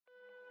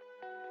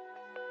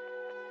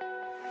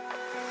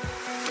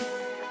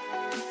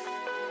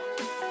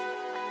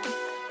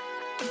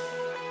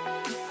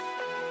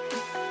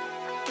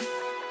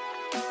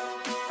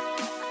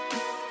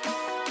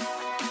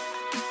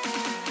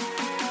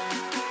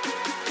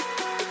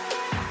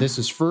This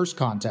is First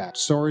Contact,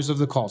 Stories of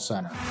the Call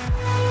Center.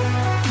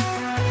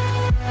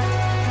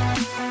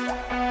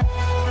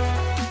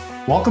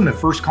 Welcome to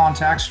First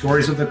Contact,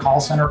 Stories of the Call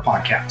Center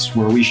podcast,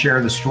 where we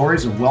share the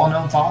stories of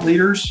well-known thought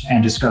leaders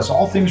and discuss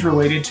all things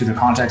related to the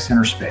contact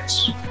center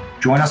space.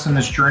 Join us in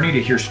this journey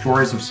to hear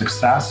stories of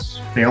success,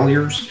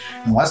 failures,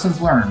 and lessons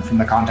learned from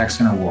the contact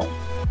center world.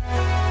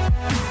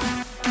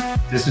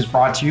 This is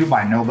brought to you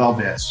by Nobel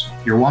Biz,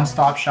 your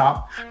one-stop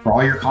shop for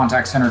all your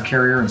contact center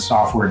carrier and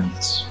software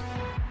needs.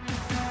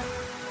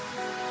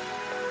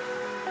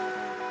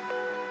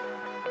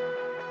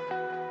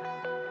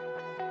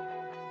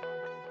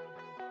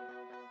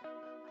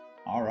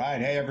 All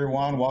right. Hey,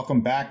 everyone.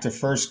 Welcome back to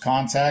First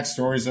Contact,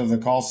 Stories of the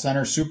Call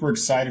Center. Super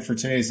excited for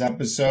today's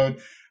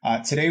episode.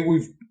 Today,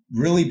 we've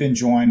really been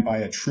joined by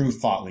a true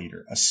thought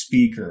leader, a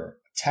speaker,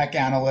 tech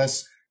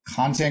analyst,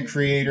 content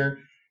creator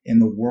in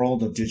the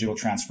world of digital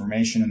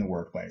transformation in the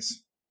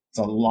workplace. It's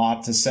a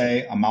lot to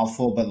say, a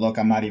mouthful, but look,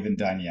 I'm not even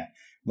done yet.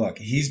 Look,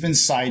 he's been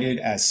cited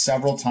as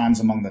several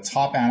times among the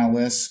top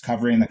analysts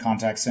covering the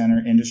contact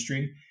center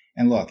industry.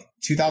 And look,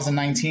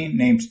 2019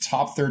 named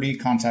top 30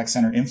 contact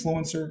center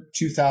influencer,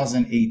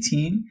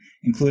 2018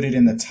 included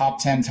in the top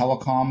 10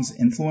 telecoms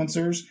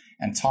influencers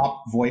and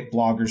top VoIP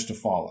bloggers to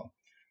follow.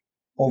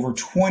 Over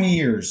 20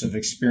 years of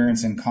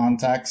experience in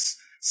contact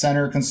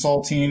center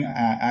consulting,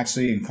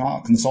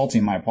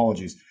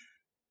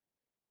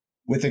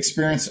 with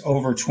experience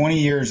over 20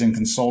 years in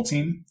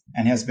consulting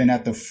and has been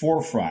at the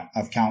forefront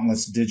of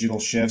countless digital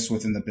shifts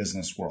within the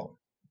business world.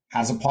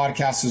 Has a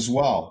podcast as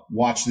well,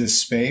 Watch This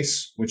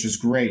Space, which is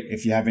great.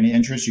 If you have any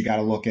interest, you got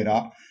to look it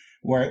up.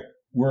 Where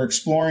we're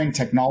exploring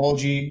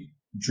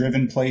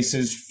technology-driven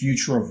places,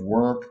 future of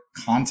work,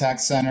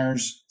 contact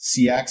centers,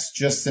 CX,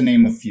 just to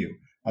name a few,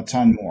 a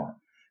ton more.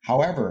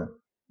 However,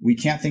 we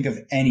can't think of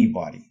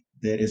anybody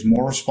that is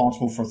more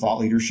responsible for thought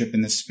leadership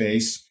in this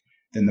space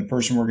than the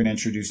person we're going to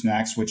introduce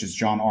next, which is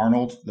John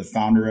Arnold, the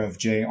founder of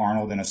J.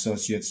 Arnold &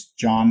 Associates.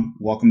 John,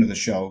 welcome to the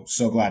show.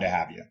 So glad to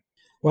have you.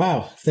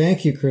 Wow.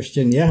 Thank you,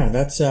 Christian. Yeah,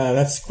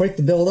 that's quite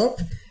the build up.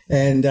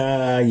 And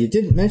you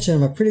didn't mention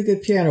I'm a pretty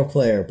good piano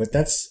player, but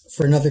that's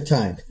for another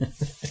time.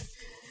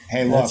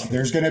 Hey, look,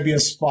 there's going to be a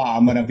spot.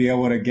 I'm going to be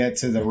able to get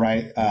to the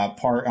right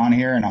part on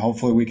here, and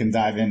hopefully we can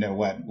dive into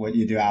what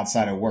you do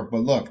outside of work.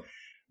 But look,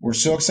 we're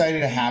so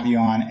excited to have you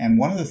on. And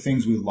one of the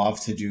things we love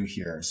to do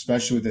here,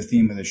 especially with the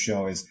theme of the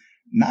show, is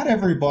not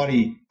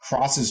everybody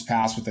crosses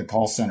paths with the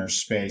call center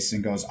space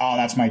and goes, oh,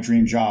 that's my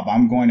dream job.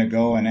 I'm going to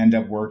go and end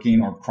up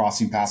working or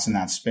crossing paths in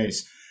that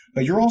space.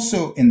 But you're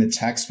also in the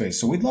tech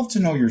space. So we'd love to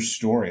know your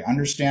story,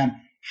 understand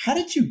how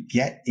did you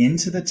get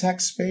into the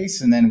tech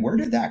space? And then where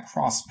did that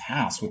cross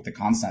paths with the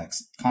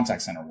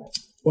contact center world?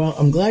 Well,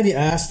 I'm glad you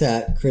asked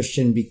that,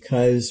 Christian,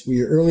 because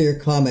your earlier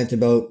comment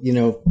about,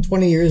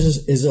 20 years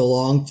is a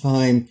long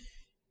time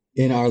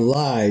in our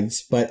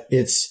lives, but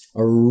it's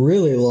a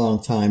really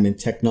long time in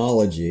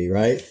technology,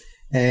 right?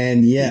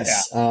 And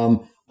yes,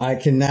 I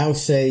can now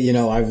say,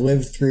 I've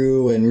lived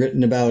through and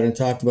written about and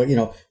talked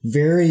about,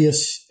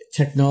 various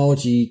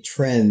technology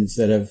trends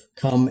that have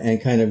come and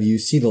kind of, you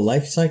see the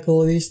life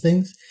cycle of these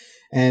things.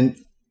 And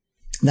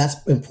that's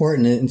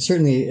important. And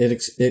certainly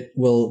it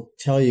will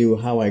tell you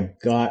how I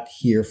got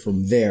here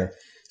from there.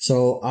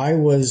 So I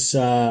was,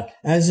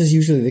 as is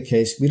usually the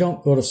case, we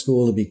don't go to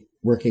school to be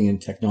working in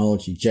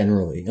technology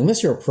generally,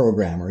 unless you're a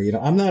programmer.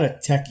 I'm not a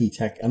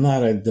I'm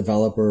not a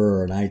developer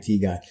or an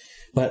IT guy,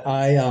 but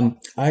I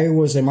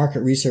was a market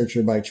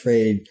researcher by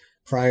trade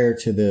prior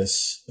to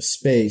this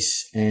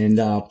space. And,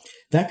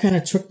 that kind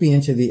of took me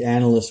into the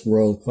analyst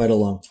world quite a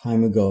long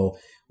time ago,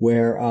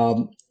 where,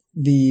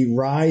 the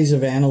rise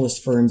of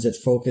analyst firms that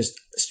focused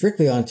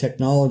strictly on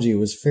technology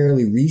was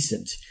fairly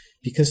recent,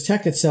 because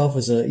tech itself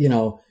is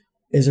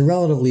a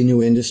relatively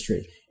new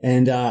industry.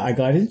 And I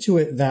got into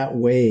it that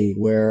way,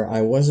 where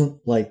I wasn't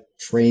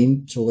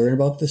trained to learn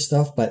about this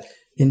stuff. But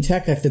in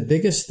tech, the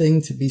biggest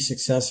thing to be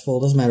successful,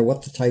 doesn't matter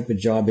what the type of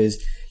job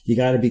is, you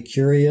got to be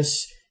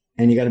curious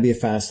and you got to be a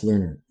fast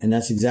learner. And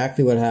that's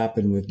exactly what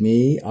happened with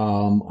me.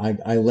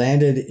 I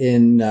landed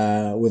in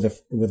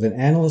with an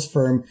analyst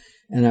firm,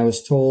 and I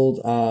was told,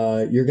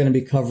 you're going to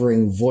be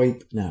covering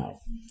VoIP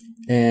now.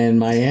 And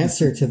my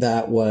answer to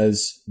that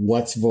was,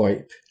 what's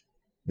VoIP?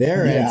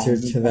 Their answer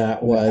to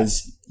that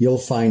was, you'll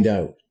find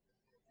out.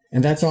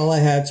 And that's all I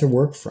had to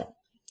work from.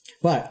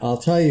 But I'll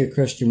tell you,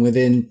 Christian,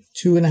 within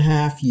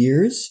 2.5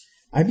 years,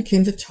 I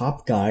became the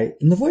top guy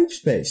in the VoIP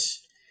space.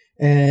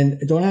 And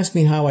don't ask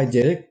me how I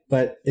did it,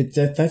 but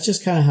that's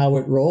just kind of how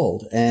it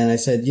rolled. And I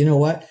said, you know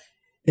what?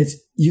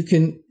 You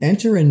can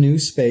enter a new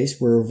space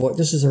where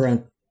this is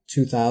around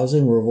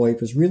 2000, where VoIP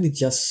was really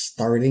just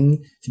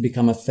starting to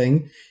become a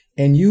thing.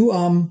 And you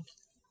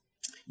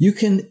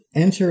can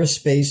enter a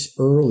space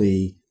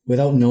early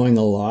without knowing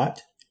a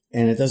lot,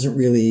 and it doesn't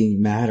really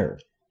matter,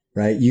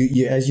 right?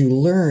 You as you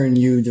learn,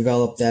 you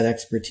develop that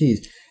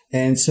expertise.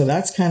 And so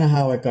that's kind of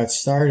how it got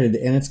started,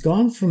 and it's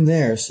gone from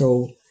there.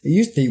 So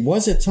there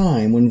was a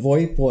time when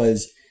VoIP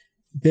was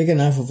big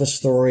enough of a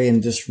story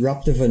and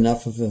disruptive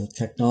enough of a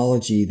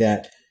technology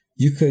that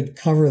you could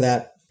cover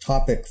that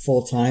topic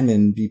full time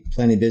and be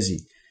plenty busy.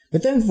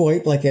 But then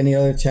VoIP, like any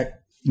other tech,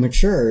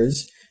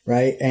 matures,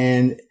 right?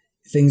 And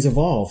things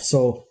evolve.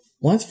 So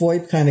once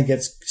VoIP kind of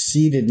gets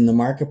seeded in the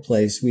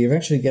marketplace, we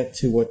eventually get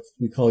to what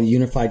we call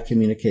unified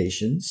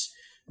communications,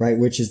 right?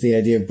 Which is the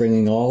idea of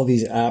bringing all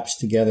these apps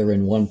together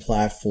in one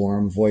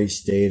platform,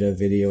 voice, data,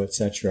 video,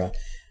 etc.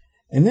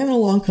 And then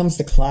along comes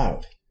the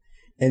cloud.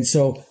 And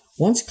so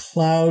once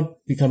cloud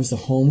becomes the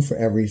home for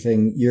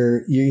everything,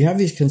 you have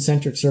these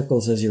concentric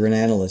circles as you're an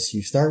analyst.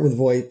 You start with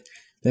VoIP,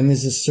 then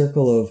there's this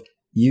circle of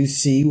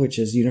UC, which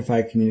is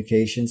unified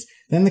communications.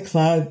 Then the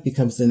cloud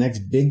becomes the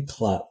next big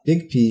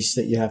piece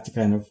that you have to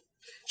kind of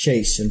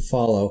chase and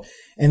follow.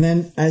 And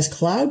then as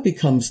cloud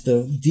becomes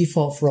the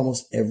default for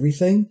almost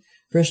everything,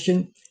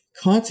 Christian,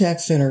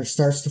 contact center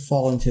starts to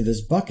fall into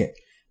this bucket,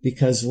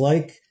 because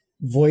like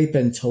VoIP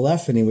and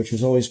telephony, which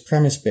was always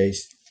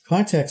premise-based,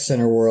 contact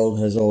center world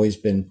has always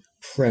been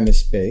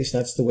premise-based.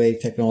 That's the way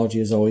technology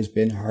has always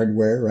been,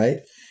 hardware,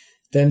 right?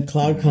 Then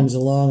cloud comes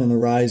along and the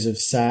rise of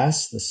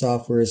SaaS, the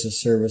software as a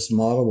service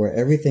model, where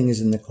everything is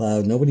in the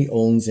cloud. Nobody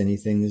owns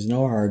anything. There's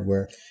no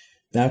hardware.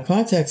 Now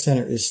contact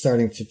center is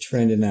starting to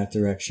trend in that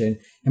direction.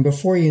 And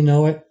before you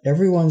know it,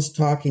 everyone's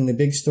talking. The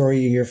big story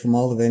you hear from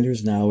all the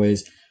vendors now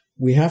is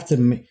we have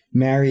to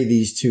marry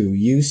these two,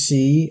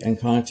 UC and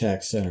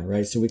contact center,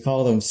 right? So we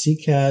call them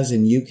CCaaS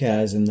and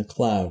UCaaS in the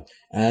cloud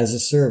as a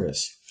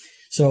service.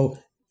 So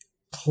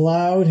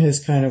cloud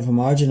has kind of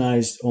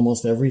homogenized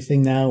almost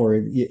everything now,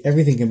 or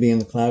everything can be in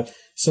the cloud.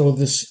 So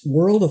this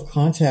world of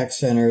contact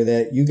center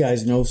that you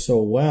guys know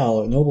so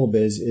well at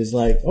NobleBiz is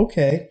like,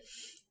 okay,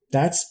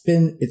 that's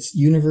been its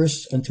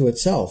universe unto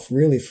itself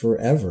really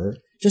forever.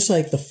 Just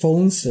like the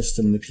phone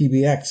system, the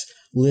PBX,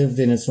 lived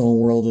in its own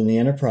world in the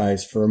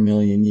enterprise for 1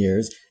 million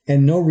years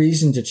and no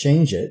reason to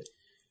change it.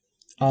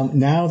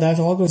 Now that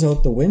all goes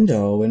out the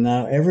window and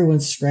now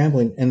everyone's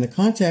scrambling, and the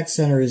contact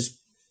center is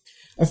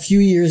a few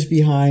years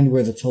behind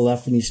where the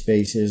telephony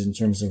space is in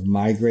terms of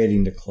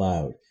migrating to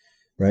cloud,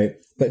 right?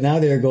 But now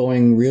they're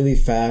going really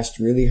fast,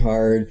 really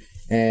hard,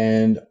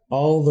 and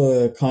all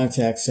the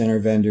contact center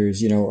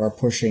vendors, are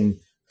pushing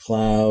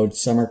cloud.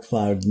 Some are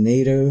cloud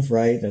native,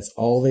 right? That's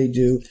all they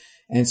do.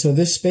 And so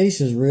this space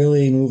is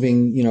really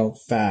moving,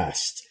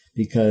 fast,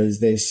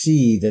 because they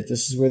see that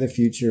this is where the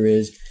future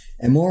is.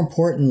 And more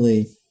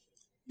importantly,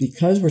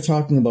 because we're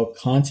talking about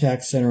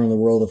contact center in the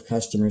world of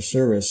customer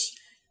service,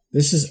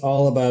 this is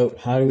all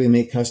about how do we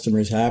make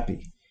customers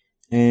happy.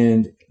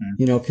 And,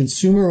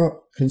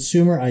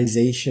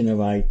 consumerization of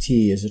IT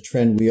is a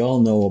trend we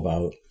all know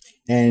about.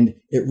 And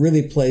it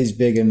really plays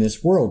big in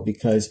this world,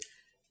 because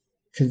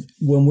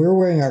when we're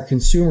wearing our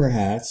consumer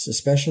hats,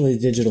 especially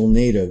digital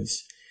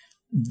natives,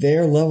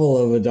 their level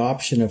of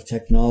adoption of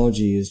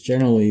technology is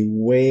generally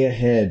way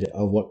ahead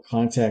of what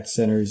contact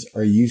centers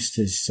are used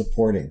to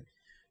supporting,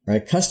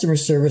 right? Customer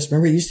service,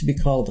 remember, it used to be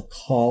called a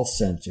call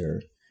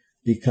center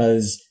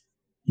because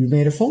you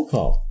made a phone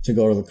call to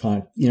go to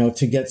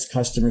to get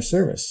customer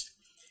service.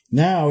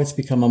 Now it's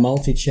become a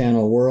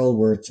multi-channel world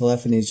where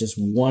telephony is just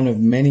one of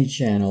many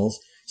channels.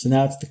 So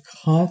now it's the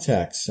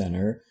contact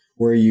center,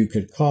 where you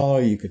could call,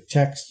 you could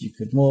text, you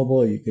could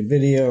mobile, you could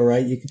video,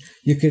 right?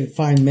 You could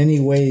find many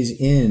ways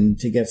in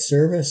to get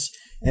service.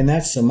 And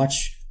that's a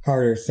much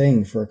harder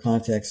thing for a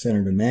contact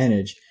center to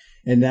manage.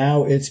 And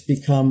now it's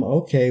become,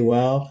 okay,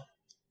 well,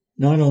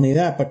 not only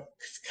that, but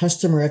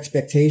customer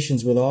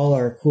expectations with all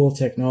our cool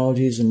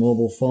technologies and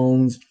mobile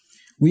phones.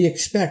 We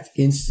expect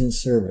instant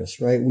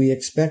service, right? We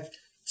expect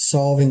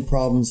solving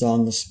problems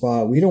on the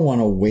spot. We don't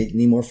want to wait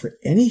anymore for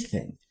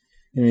anything.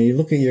 You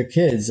look at your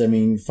kids,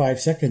 5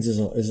 seconds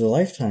is a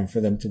lifetime for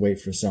them to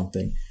wait for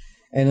something.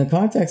 And the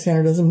contact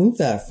center doesn't move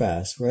that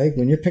fast, right?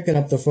 When you're picking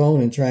up the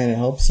phone and trying to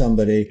help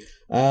somebody,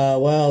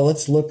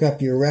 let's look up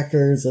your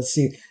records. Let's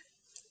see.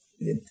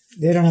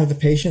 They don't have the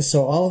patience.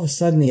 So all of a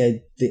sudden,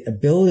 the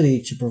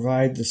ability to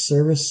provide the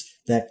service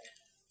that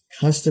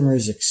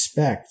customers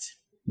expect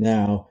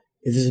now,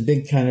 there's a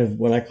big kind of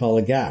what I call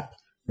a gap,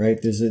 right?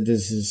 There's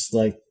this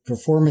like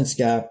performance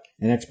gap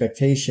and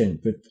expectation,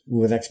 but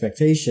with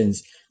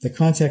expectations, the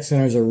contact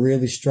centers are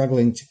really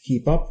struggling to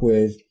keep up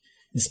with,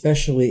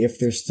 especially if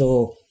they're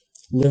still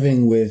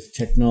living with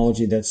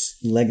technology that's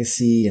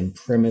legacy and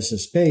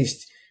premises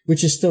based,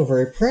 which is still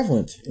very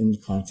prevalent in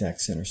contact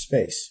center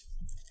space.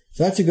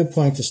 So that's a good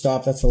point to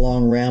stop. That's a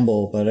long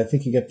ramble, but I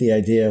think you get the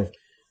idea of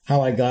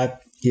how I got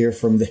here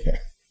from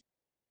there.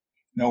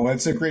 No,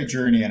 it's a great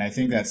journey, and I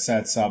think that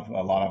sets up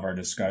a lot of our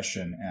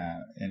discussion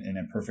in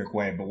a perfect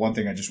way. But one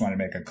thing I just want to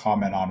make a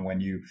comment on when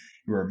you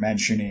were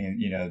mentioning,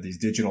 these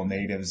digital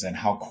natives and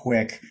how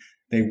quick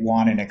they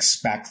want and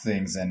expect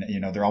things, and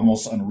they're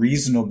almost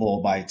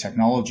unreasonable by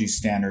technology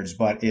standards,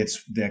 but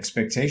it's the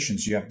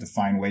expectations. You have to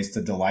find ways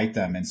to delight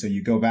them. And so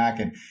you go back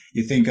and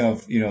you think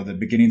of the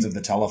beginnings of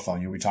the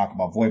telephone. We talk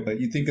about VoIP, but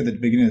you think of the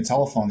beginning of the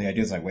telephone. The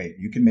idea is like, wait,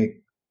 you can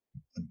make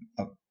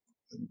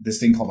this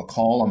thing called a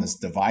call on this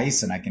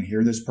device and I can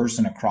hear this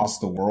person across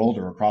the world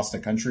or across the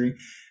country.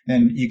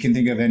 And you can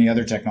think of any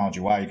other technology.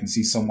 Wow, you can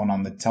see someone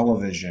on the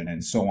television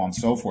and so on and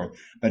so forth.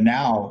 But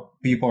now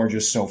people are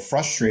just so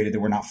frustrated that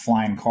we're not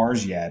flying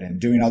cars yet and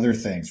doing other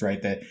things,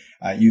 right? That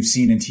you've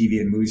seen in TV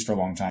and movies for a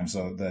long time.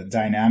 So the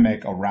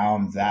dynamic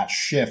around that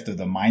shift of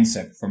the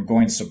mindset from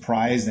going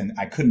surprised and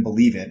I couldn't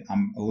believe it,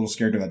 I'm a little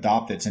scared to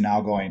adopt it, to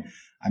now going,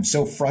 I'm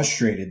so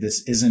frustrated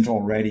this isn't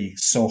already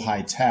so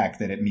high tech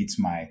that it meets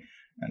my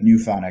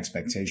newfound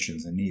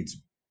expectations and needs.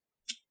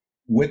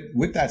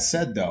 With that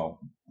said, though,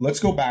 let's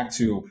go back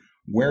to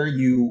where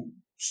you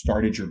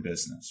started your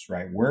business,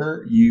 right?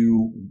 Where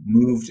you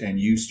moved and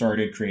you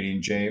started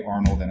creating J.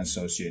 Arnold and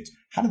Associates.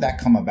 How did that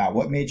come about?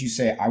 What made you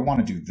say, I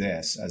want to do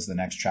this as the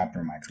next chapter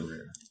in my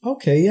career?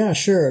 Okay, yeah,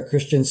 sure,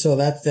 Christian. So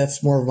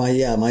that's more of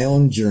my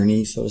own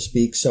journey, so to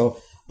speak.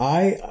 So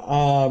I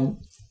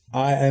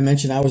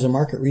mentioned I was a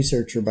market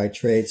researcher by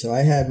trade. So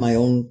I had my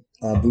own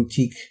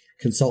boutique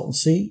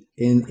consultancy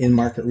in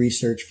market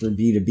research for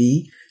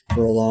B2B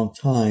for a long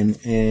time.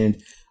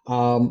 And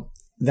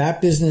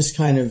that business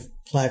kind of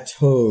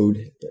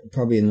plateaued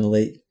probably in the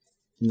late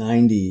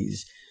 90s.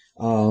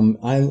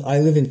 I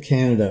live in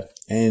Canada,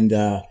 and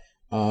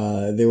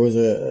there was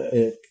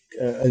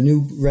a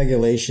new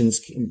regulations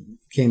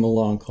came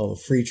along called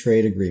the Free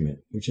Trade Agreement,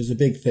 which is a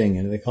big thing,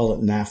 and they call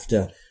it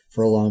NAFTA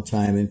for a long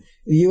time. And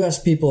the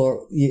U.S.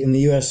 people in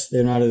the U.S.,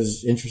 they're not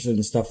as interested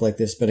in stuff like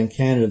this, but in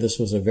Canada, this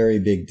was a very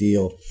big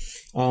deal.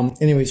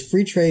 Anyways,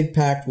 Free Trade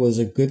Pact was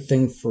a good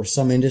thing for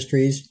some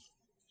industries.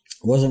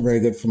 It wasn't very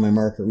good for my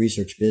market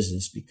research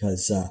business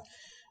because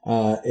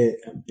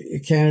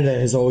Canada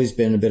has always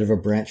been a bit of a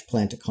branch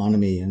plant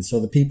economy. And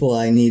so the people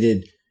I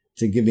needed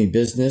to give me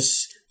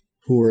business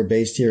who were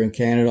based here in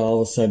Canada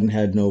all of a sudden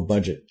had no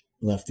budget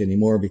left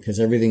anymore because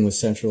everything was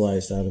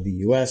centralized out of the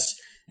U.S.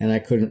 and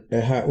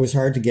it was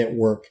hard to get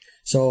work.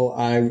 So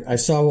I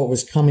saw what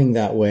was coming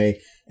that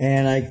way,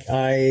 and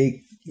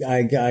I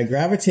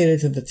gravitated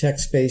to the tech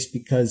space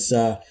because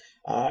I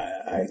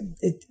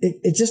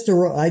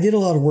did a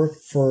lot of work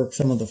for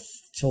some of the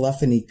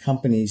telephony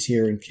companies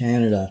here in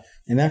Canada,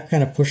 and that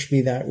kind of pushed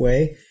me that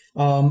way.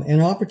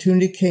 An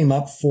opportunity came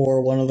up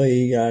for one of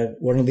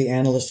the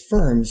analyst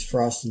firms,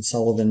 Frost &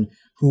 Sullivan,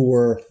 who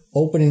were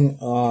opening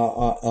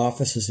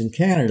offices in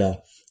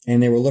Canada,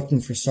 and they were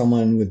looking for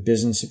someone with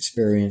business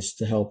experience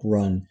to help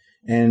run.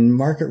 And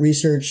market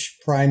research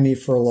primed me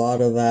for a lot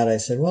of that. I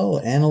said, well,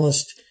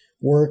 analyst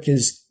work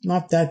is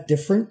not that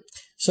different.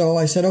 So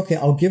I said, okay,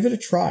 I'll give it a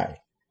try.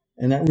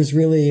 And that was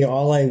really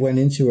all I went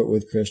into it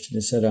with, Christian.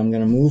 I said, I'm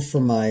going to move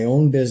from my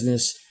own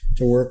business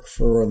to work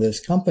for this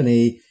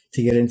company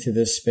to get into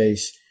this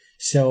space.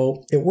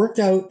 So it worked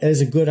out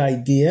as a good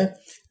idea.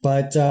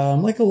 But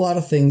like a lot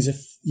of things,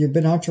 if you've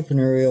been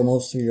entrepreneurial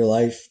most of your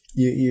life,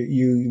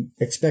 you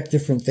expect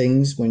different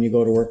things when you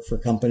go to work for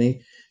a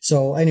company.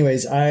 So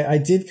anyways, I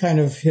did kind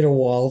of hit a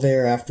wall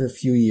there after a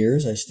few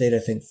years. I stayed, I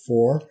think,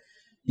 4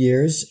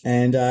 years,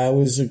 and it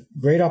was a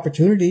great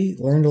opportunity,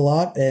 learned a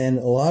lot, and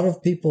a lot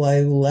of people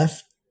I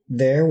left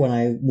there when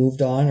I moved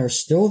on are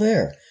still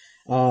there.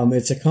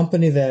 It's a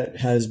company that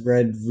has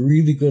bred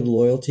really good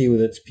loyalty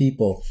with its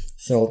people.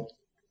 So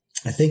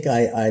I think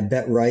I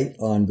bet right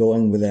on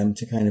going with them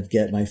to kind of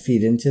get my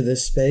feet into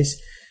this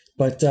space.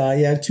 But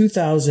in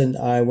 2000,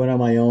 I went on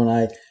my own.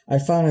 I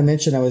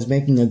mentioned I was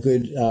making a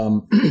good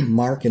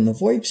mark in the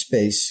VoIP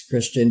space,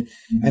 Christian,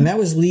 mm-hmm. and that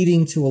was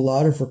leading to a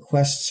lot of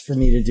requests for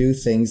me to do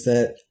things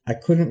that I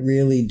couldn't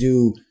really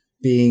do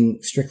being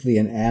strictly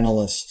an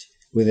analyst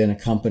within a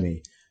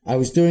company. I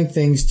was doing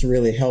things to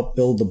really help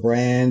build the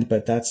brand,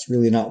 but that's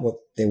really not what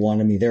they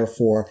wanted me there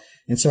for.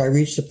 And so I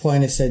reached a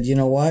point, I said, you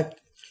know what?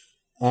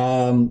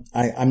 I'm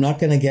not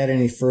going to get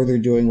any further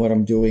doing what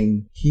I'm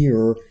doing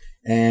here,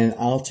 and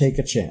I'll take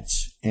a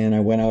chance. And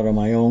I went out on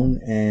my own,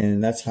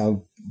 and that's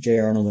how J.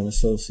 Arnold and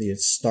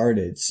Associates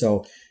started.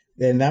 So,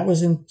 and that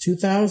was in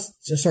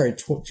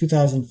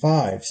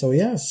 2005. So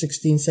yeah,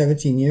 16,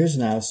 17 years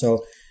now.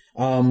 So,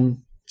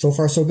 so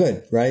far so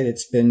good, right?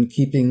 It's been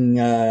keeping,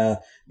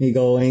 me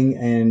going.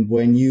 And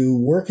when you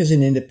work as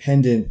an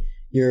independent,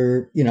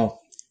 you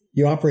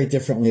operate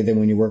differently than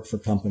when you work for a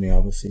company,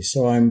 obviously.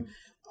 So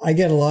I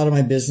get a lot of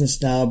my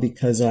business now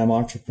because I'm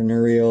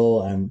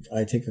entrepreneurial.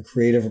 I take a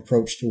creative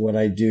approach to what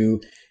I do.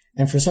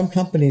 And for some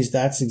companies,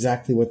 that's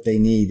exactly what they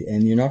need.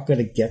 And you're not going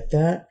to get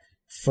that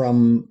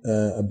from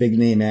a big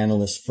name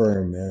analyst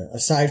firm.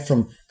 Aside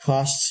from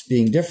costs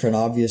being different,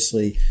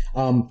 obviously,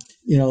 a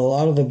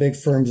lot of the big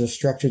firms are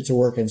structured to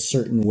work in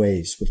certain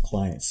ways with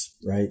clients,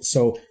 right?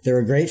 So they're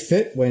a great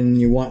fit when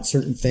you want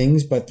certain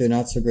things, but they're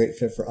not so great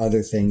fit for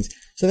other things.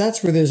 So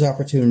that's where there's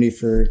opportunity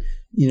for,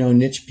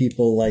 niche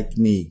people like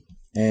me.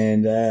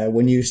 And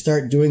when you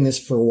start doing this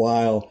for a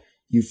while,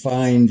 you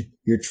find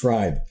your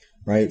tribe,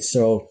 right?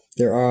 So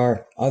there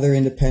are other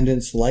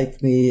independents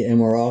like me,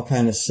 and we're all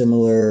kind of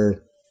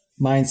similar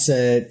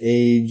mindset,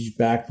 age,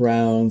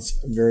 backgrounds,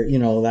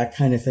 that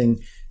kind of thing.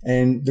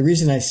 And the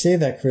reason I say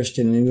that,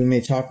 Christian, and we may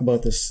talk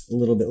about this a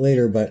little bit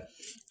later, but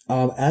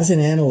as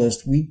an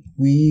analyst,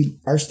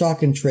 our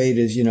stock and trade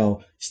is,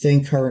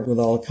 staying current with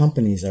all the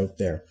companies out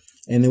there.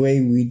 And the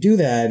way we do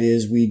that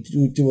is we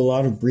do a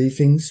lot of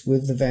briefings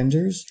with the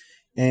vendors.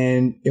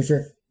 And if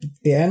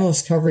the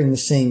analysts covering the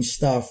same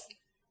stuff,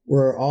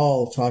 we're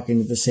all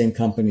talking to the same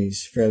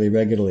companies fairly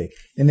regularly.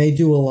 And they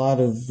do a lot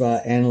of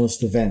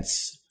analyst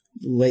events.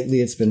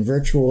 Lately, it's been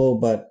virtual,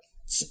 but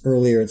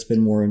earlier it's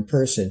been more in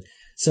person.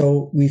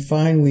 So we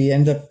find we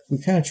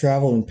kind of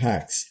travel in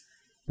packs,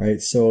 right?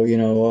 So,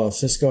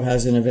 Cisco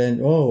has an event.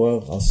 Oh,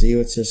 well, I'll see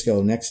you at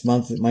Cisco. Next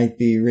month, it might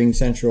be Ring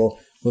Central.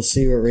 We'll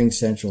see you at Ring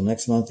Central.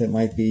 Next month, it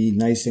might be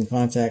Nice and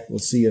Contact. We'll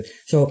see you.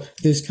 So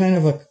there's kind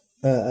of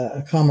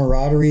a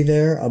camaraderie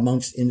there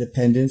amongst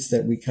independents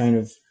that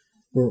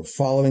we're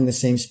following the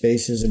same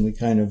spaces and we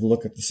kind of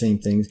look at the same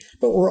things.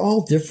 But we're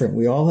all different.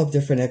 We all have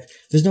different.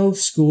 There's no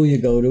school you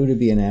go to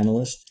be an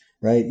analyst,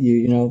 right?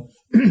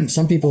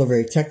 Some people are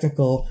very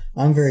technical.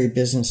 I'm very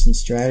business and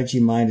strategy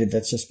minded.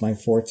 That's just my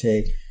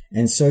forte.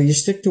 And so you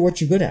stick to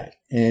what you're good at.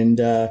 And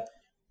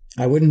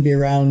I wouldn't be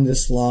around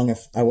this long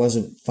if I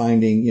wasn't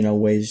finding,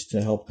 ways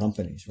to help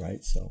companies,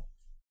 right? So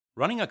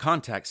running a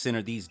contact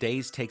center these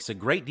days takes a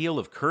great deal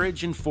of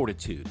courage and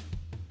fortitude.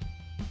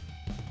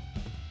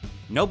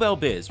 Nobel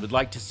Biz would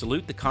like to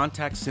salute the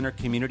contact center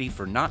community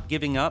for not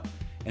giving up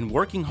and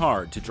working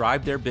hard to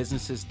drive their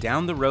businesses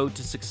down the road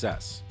to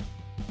success.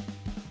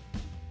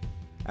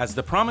 As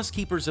the promise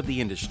keepers of the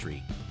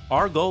industry,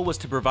 our goal was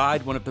to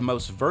provide one of the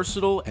most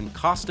versatile and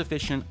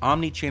cost-efficient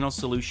omni-channel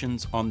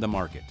solutions on the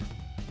market.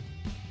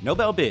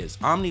 Nobel Biz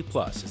Omni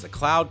Plus is a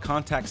cloud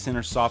contact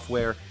center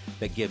software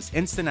that gives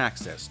instant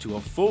access to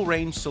a full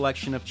range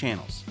selection of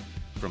channels,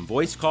 from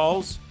voice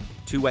calls,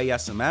 two-way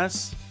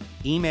SMS,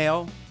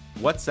 email,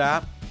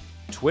 WhatsApp,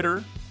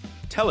 Twitter,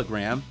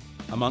 Telegram,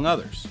 among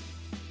others.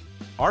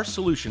 Our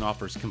solution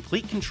offers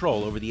complete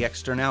control over the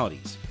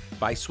externalities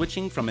by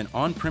switching from an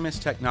on-premise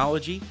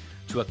technology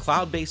to a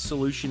cloud-based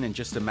solution in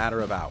just a matter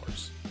of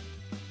hours.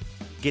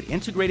 Get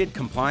integrated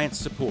compliance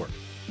support,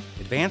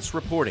 advanced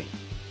reporting,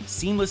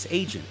 seamless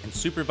agent and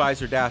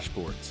supervisor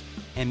dashboards,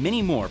 and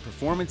many more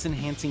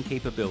performance-enhancing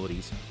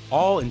capabilities,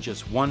 all in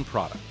just one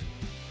product.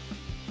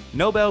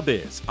 Nobel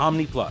Biz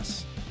Omni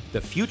Plus, the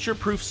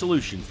future-proof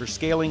solution for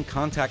scaling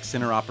contact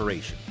center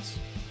operations.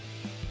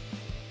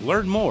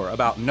 Learn more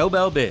about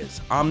Nobel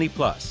Biz Omni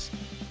Plus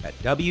at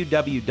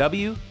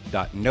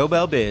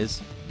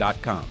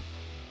www.nobelbiz.com.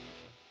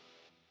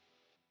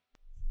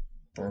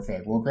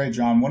 Perfect. Well, great,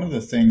 John. One of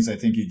the things I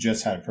think you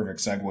just had a perfect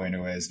segue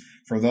into is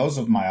for those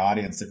of my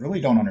audience that really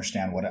don't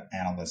understand what an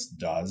analyst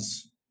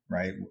does,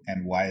 right?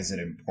 And why is it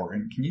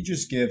important? Can you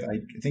just give,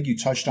 I think you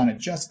touched on it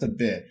just a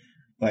bit,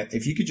 but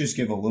if you could just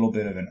give a little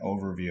bit of an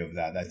overview of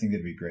that, I think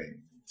that'd be great.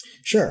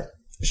 Sure.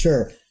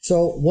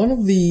 So one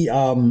of the,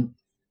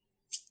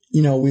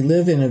 we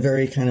live in a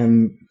very kind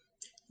of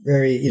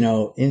very,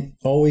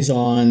 always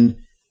on,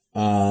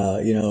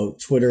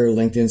 Twitter,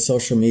 LinkedIn,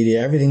 social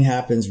media, everything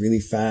happens really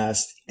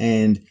fast.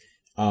 And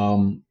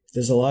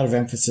there's a lot of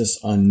emphasis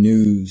on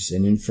news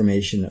and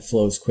information that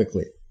flows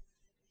quickly.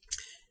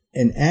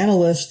 An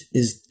analyst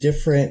is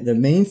different. The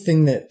main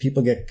thing that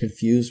people get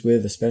confused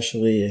with,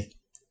 especially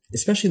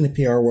in the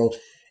PR world,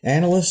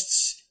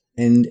 analysts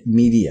and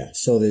media.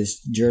 So there's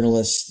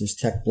journalists, there's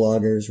tech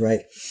bloggers,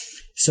 right?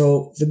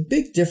 So the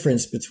big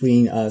difference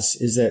between us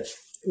is that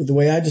the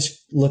way I just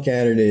look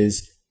at it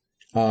is,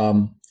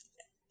 the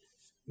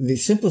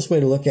simplest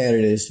way to look at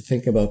it is to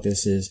think about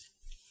this is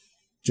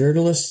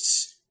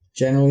journalists,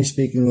 generally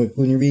speaking,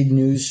 when you read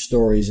news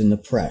stories in the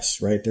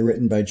press, right? They're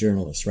written by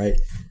journalists, right?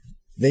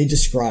 They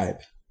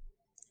describe.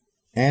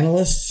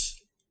 Analysts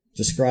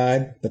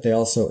describe, but they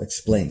also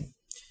explain.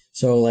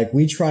 So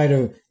we try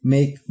to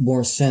make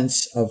more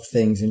sense of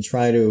things and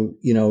try to,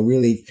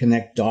 really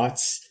connect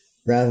dots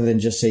rather than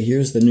just say,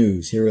 here's the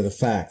news, here are the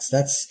facts.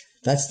 That's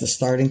the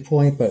starting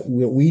point. But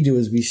what we do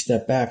is we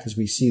step back as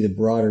we see the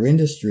broader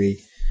industry.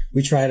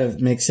 We try to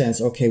make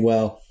sense. Okay,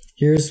 well,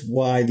 here's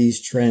why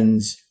these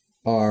trends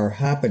are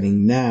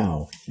happening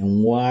now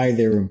and why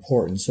they're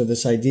important. So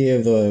this idea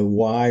of the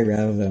why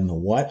rather than the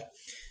what.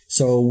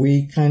 So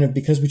we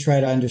because we try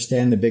to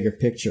understand the bigger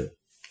picture.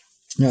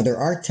 Now, there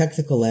are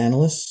technical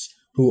analysts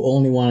who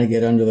only want to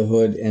get under the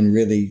hood and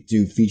really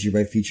do feature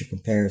by feature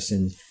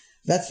comparison.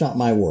 That's not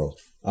my world.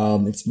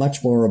 It's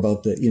much more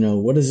about the,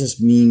 what does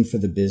this mean for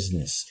the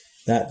business?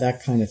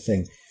 That kind of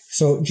thing.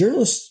 So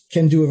journalists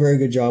can do a very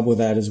good job with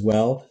that as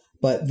well,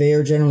 but they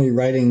are generally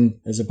writing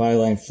as a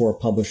byline for a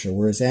publisher.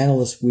 Whereas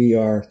analysts, we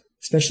are,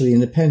 especially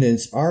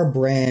independents, our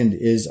brand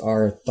is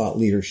our thought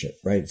leadership,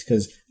 right?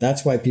 Because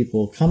that's why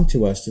people come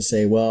to us to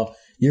say, well,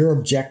 you're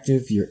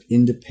objective, you're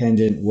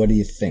independent. What do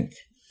you think?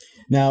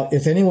 Now,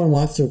 if anyone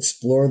wants to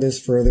explore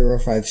this further, or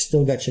if I've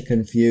still got you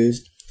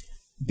confused,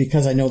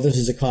 because I know this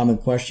is a common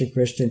question,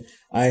 Christian,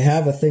 I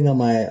have a thing on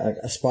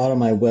a spot on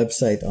my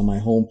website, on my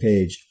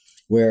homepage,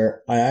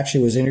 where I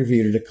actually was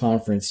interviewed at a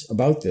conference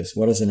about this.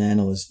 What does an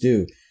analyst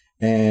do?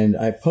 And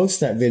I post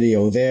that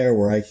video there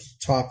where I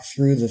talk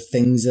through the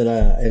things that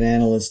an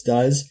analyst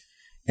does.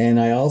 And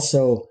I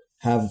also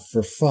have,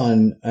 for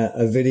fun,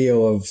 a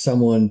video of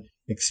someone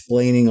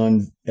explaining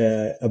on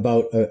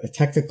about a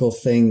technical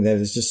thing that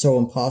is just so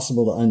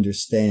impossible to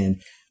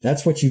understand.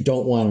 That's what you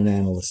don't want an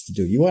analyst to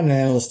do. You want an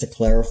analyst to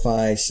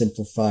clarify,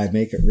 simplify,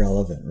 make it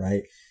relevant,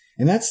 right?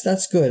 And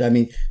that's good. I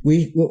mean,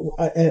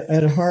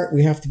 at heart,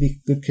 we have to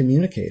be good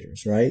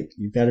communicators, right?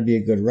 You've got to be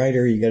a good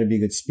writer. You got to be a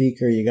good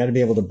speaker. You got to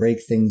be able to break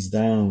things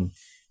down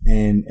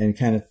and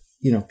kind of,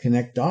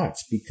 connect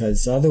dots,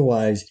 because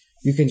otherwise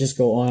you can just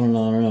go on and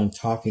on and on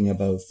talking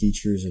about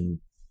features and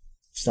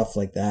stuff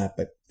like that.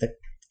 But that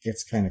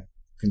gets kind of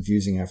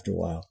confusing after a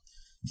while.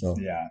 So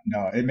yeah,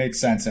 no, it makes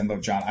sense. And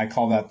look, John, I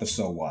call that the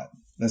so what.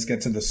 Let's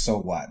get to the so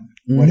what.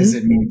 Mm-hmm. What does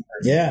it mean?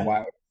 Yeah.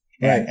 Why?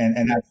 Right.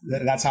 And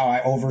that's how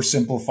I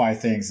oversimplify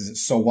things.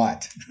 Is so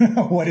what?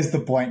 What is the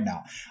point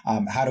now?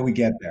 How do we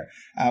get there?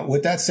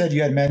 With that said,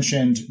 you had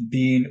mentioned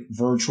being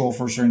virtual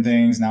for certain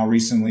things. Now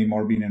recently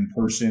more being in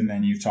person,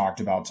 and you've talked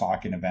about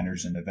talking to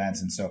vendors and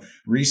events. And so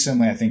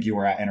recently, I think you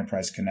were at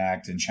Enterprise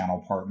Connect and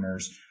Channel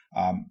Partners.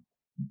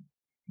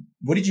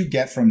 What did you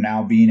get from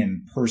now being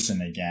in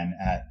person again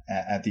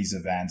at these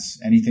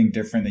events? Anything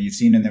different that you've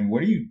seen? And then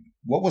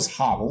what was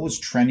hot? What was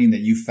trending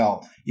that you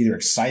felt either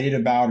excited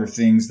about or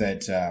things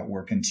that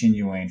were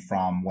continuing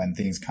from when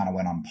things kind of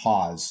went on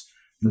pause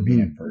for being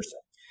in person?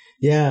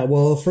 Yeah,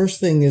 well, the first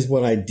thing is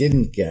what I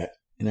didn't get,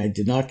 and I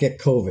did not get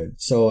COVID.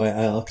 So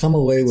I'll come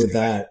away with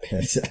that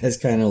as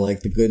kind of like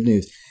the good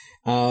news.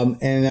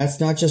 And that's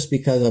not just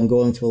because I'm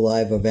going to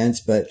live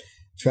events, but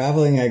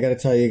traveling, I got to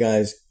tell you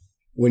guys,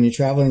 when you're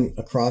traveling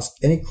across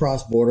any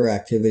cross-border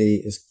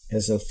activity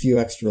has a few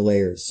extra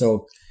layers.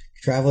 So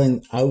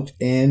traveling out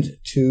and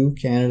to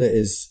Canada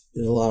is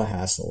a lot of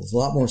hassle. There's a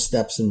lot more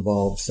steps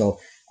involved. So,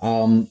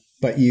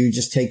 but you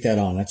just take that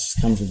on. That just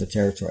comes with the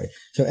territory.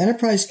 So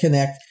Enterprise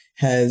Connect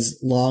has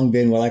long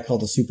been what I call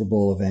the Super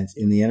Bowl event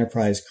in the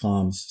enterprise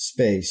comms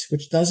space,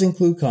 which does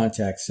include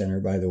contact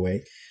center, by the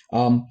way.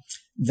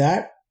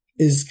 That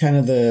is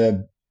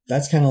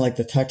that's kind of like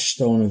the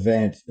touchstone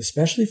event,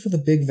 especially for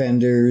the big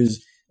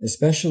vendors,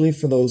 especially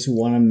for those who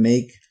want to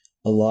make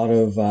a lot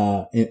of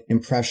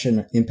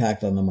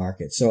impact on the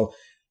market. So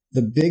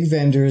the big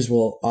vendors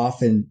will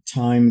often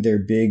time their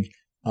big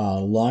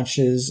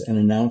launches and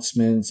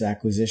announcements,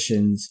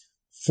 acquisitions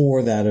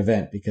for that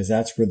event, because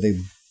that's where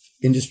the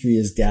industry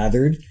is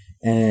gathered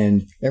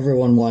and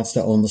everyone wants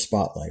to own the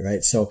spotlight,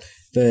 right? So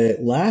the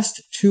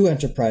last two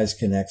Enterprise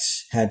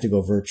Connects had to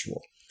go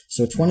virtual.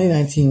 So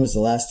 2019 was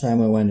the last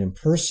time I went in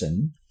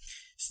person.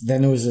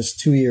 Then there was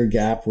this 2-year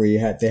gap where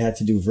they had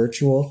to do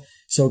virtual.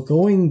 So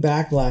going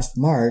back this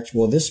March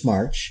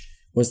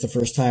was the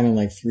first time in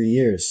like 3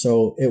 years.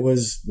 So it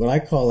was what I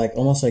call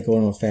almost like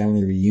going to a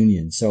family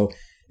reunion. So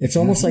it's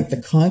almost like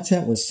the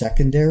content was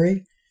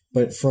secondary,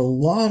 but for a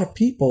lot of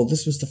people,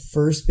 this was the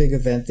first big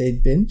event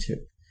they'd been to.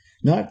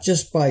 Not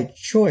just by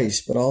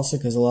choice, but also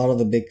because a lot of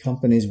the big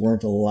companies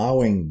weren't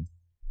allowing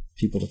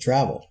people to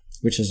travel,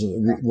 which is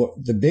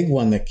the big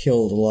one that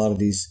killed a lot of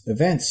these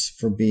events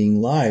from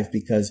being live,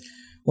 because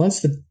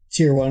once the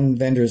tier one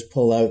vendors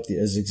pull out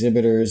as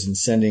exhibitors and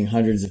sending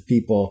hundreds of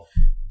people,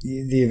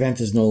 the event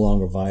is no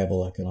longer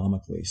viable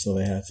economically. So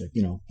they had to,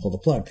 pull the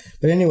plug.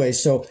 But anyway,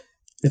 so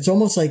it's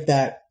almost like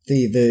that,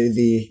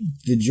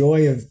 the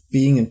joy of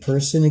being in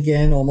person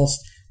again, almost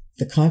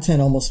the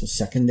content almost was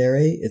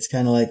secondary. It's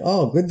kind of like,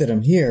 oh, good that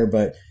I'm here,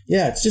 but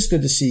yeah, it's just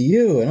good to see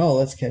you, and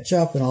let's catch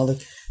up and all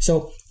that.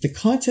 So the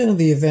content of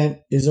the event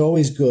is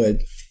always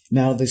good.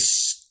 Now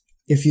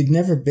if you'd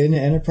never been to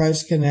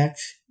Enterprise Connect,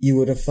 you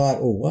would have thought,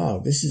 oh, wow,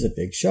 this is a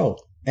big show.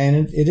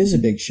 And it is a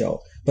big show,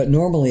 but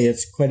normally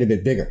it's quite a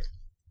bit bigger.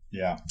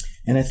 Yeah.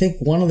 And I think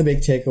one of the big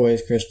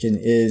takeaways, Christian,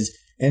 is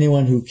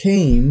anyone who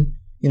came,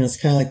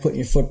 it's kind of like putting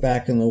your foot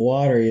back in the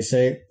water. You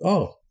say,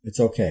 oh, it's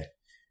okay,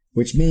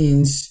 which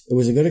means it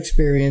was a good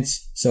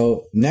experience.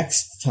 So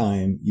next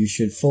time you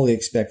should fully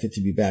expect it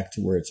to be back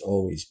to where it's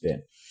always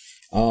been.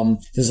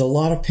 There's a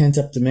lot of pent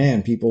up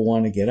demand. People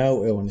want to get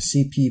out. They want to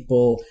see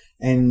people,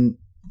 and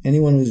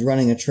anyone who's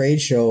running a trade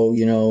show,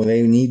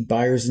 they need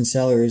buyers and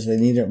sellers. They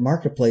need a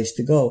marketplace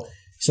to go.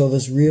 So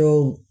there's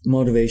real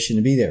motivation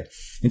to be there.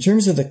 In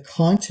terms of the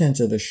content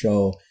of the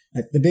show,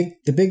 the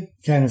big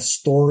kind of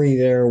story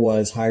there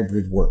was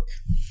hybrid work.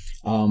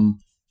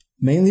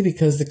 Mainly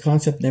because the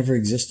concept never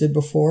existed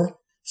before.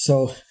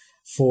 So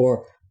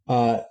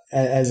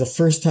as a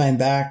first time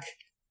back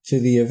to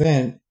the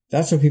event,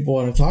 that's what people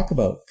want to talk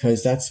about,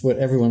 because that's what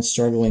everyone's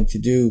struggling to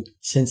do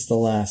since the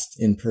last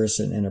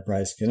in-person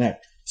Enterprise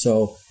Connect.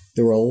 So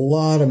there were a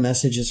lot of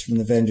messages from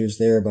the vendors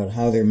there about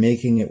how they're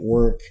making it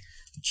work,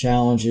 the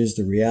challenges,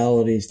 the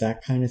realities,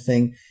 that kind of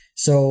thing.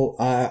 So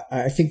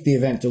I think the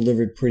event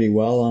delivered pretty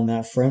well on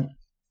that front.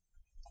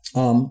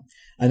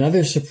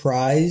 Another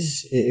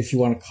surprise, if you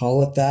want to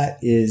call it that,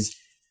 is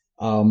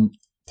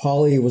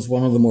Poly was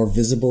one of the more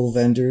visible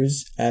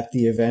vendors at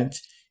the event,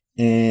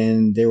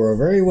 and they were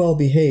very well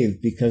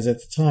behaved because at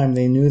the time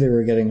they knew they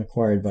were getting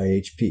acquired by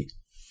HP.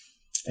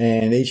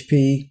 And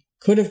HP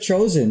could have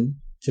chosen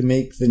to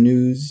make the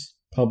news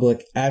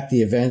public at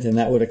the event, and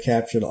that would have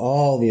captured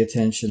all the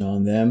attention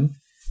on them.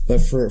 But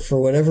for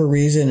whatever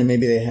reason, and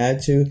maybe they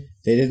had to,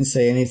 they didn't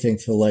say anything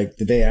till like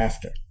the day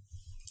after.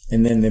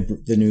 And then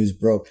the news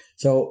broke.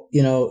 So,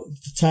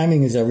 the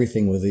timing is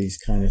everything with these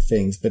kind of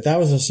things. But that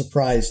was a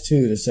surprise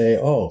too, to say,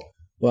 oh,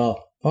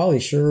 well, Poly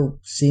sure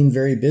seemed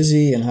very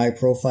busy and high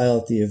profile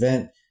at the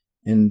event.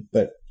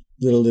 But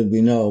little did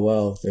we know,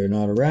 well, they're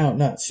not around.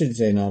 Shouldn't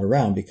say not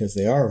around, because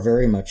they are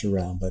very much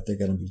around, but they're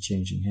going to be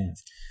changing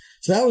hands.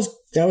 So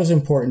that was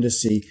important to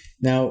see.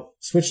 Now,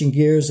 switching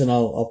gears, and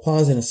I'll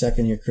pause in a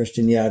second here,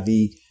 Christian. Yeah,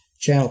 the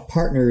Channel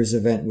Partners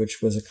event, which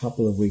was a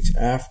couple of weeks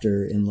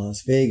after in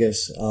Las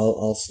Vegas.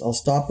 I'll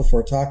stop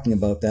before talking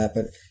about that,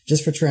 but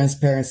just for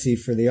transparency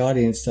for the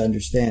audience to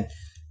understand,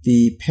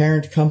 the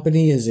parent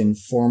company is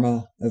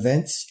Informa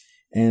Events,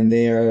 and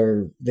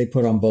they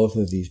put on both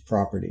of these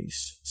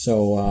properties.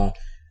 So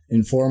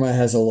Informa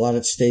has a lot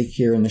at stake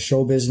here in the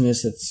show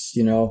business. It's,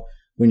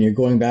 when you're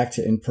going back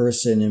to in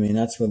person, I mean,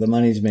 that's where the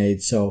money's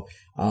made. So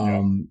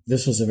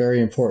this was a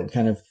very important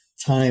kind of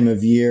time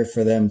of year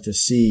for them to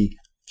see,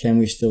 can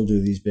we still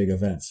do these big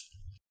events?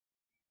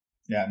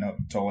 Yeah, no,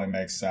 totally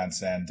makes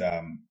sense. And,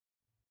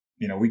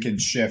 we can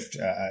shift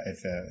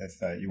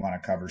if you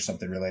want to cover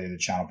something related to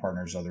Channel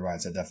Partners.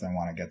 Otherwise, I definitely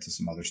want to get to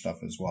some other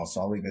stuff as well.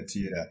 So I'll leave it to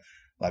you to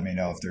let me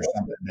know if there's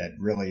something that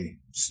really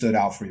stood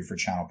out for you for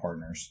Channel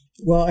Partners.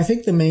 Well, I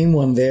think the main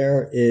one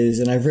there is,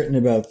 and I've written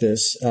about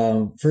this,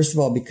 first of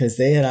all, because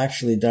they had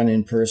actually done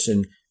in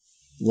person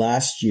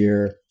last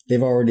year.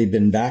 They've already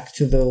been back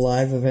to the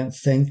live event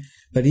thing.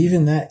 But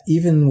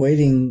even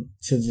waiting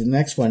to the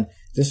next one,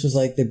 this was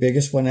like the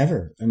biggest one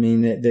ever. I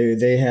mean,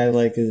 they had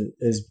like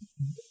as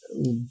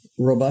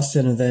robust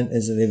an event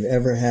as they've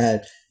ever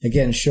had.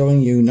 Again,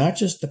 showing you not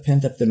just the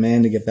pent up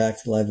demand to get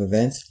back to live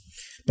events,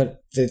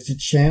 but the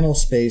channel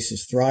space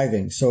is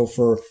thriving. So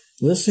for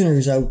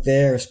listeners out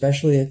there,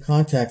 especially in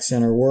contact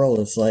center world,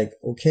 it's like,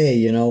 okay,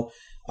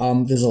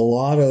 there's a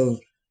lot of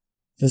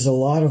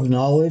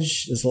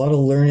knowledge. There's a lot of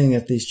learning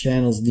that these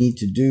channels need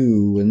to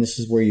do. And this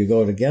is where you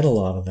go to get a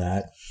lot of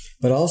that.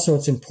 But also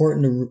it's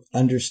important to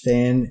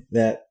understand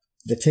that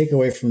the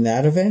takeaway from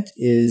that event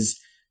is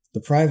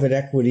the private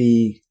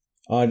equity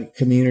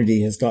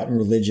community has gotten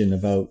religion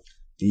about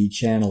the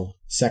channel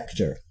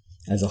sector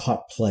as a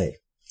hot play.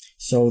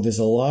 So there's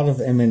a lot of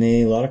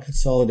M&A, a lot of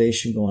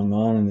consolidation going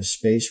on in the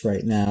space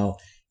right now.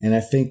 And I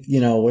think,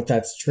 what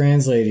that's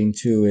translating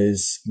to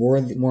is more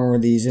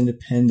of these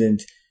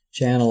independent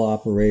channel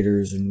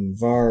operators and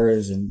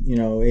VARs and,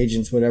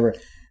 agents, whatever,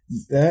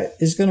 that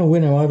is going to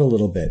winnow out a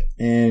little bit.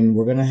 And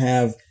we're going to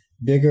have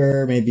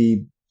bigger,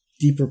 maybe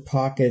deeper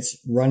pockets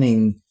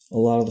running a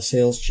lot of the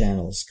sales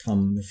channels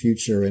come the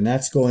future. And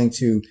that's going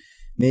to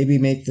maybe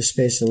make the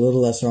space a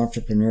little less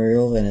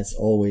entrepreneurial than it's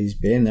always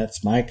been.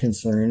 That's my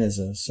concern as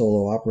a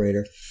solo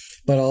operator.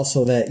 But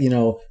also that,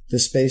 the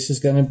space is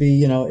going to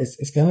be,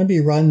 it's going to be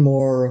run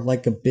more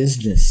like a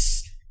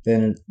business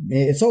than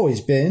it's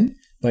always been.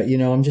 But,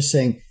 I'm just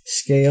saying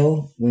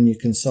scale, when you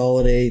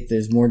consolidate,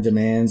 there's more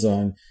demands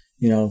on,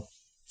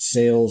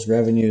 sales,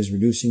 revenues,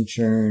 reducing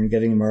churn,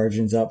 getting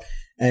margins up.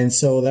 And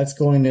so that's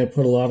going to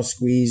put a lot of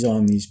squeeze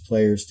on these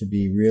players to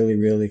be really,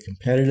 really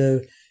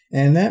competitive.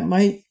 And that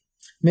might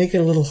make it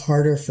a little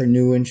harder for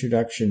new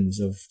introductions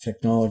of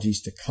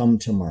technologies to come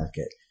to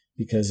market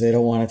because they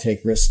don't want to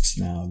take risks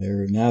now.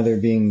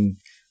 They're being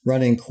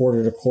running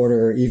quarter to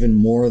quarter, even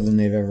more than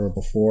they've ever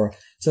before.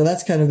 So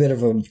that's kind of a bit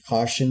of a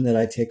caution that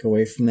I take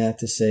away from that,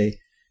 to say,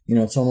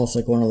 it's almost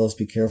like one of those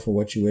be careful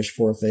what you wish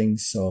for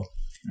things. So,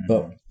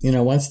 but,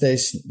 once they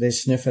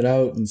sniff it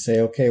out and say,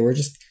 okay, we're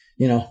just,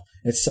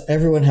 it's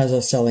everyone has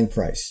a selling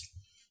price,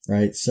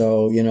 right?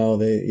 So,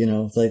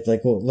 it's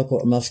like, well, look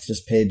what Musk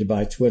just paid to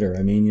buy Twitter.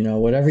 I mean,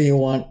 whatever you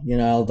want,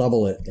 I'll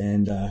double it,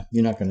 and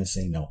you're not going to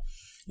say no.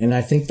 And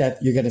I think that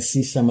you're going to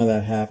see some of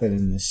that happen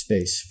in this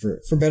space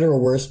for better or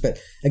worse. But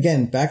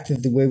again, back to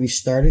the way we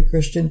started,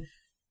 Christian,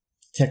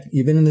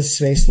 you've been in this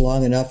space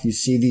long enough. You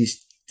see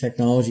these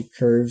technology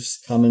curves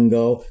come and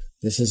go.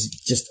 This is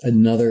just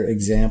another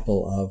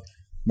example of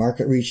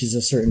market reaches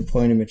a certain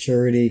point of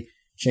maturity.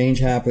 Change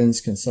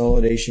happens,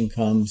 consolidation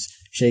comes,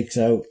 shakes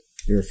out.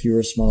 There are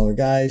fewer smaller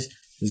guys.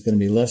 There's going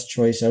to be less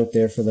choice out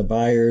there for the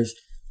buyers,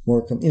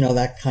 more,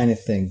 that kind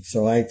of thing.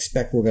 So I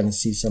expect we're going to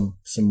see some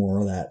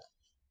more of that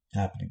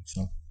happening.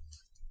 So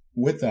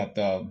with that,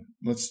 though,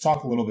 let's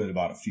talk a little bit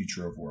about a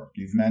future of work.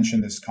 You've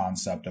mentioned this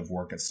concept of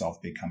work itself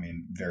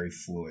becoming very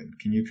fluid.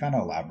 Can you kind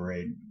of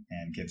elaborate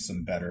and give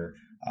some better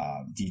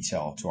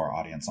detail to our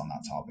audience on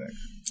that topic?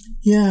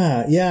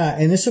 Yeah.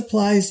 And this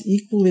applies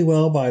equally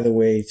well, by the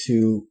way,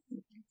 to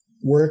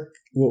work,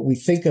 what we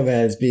think of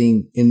as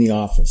being in the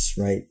office,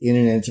 right? In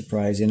an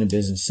enterprise, in a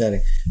business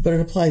setting. But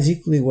it applies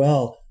equally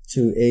well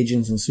to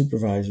agents and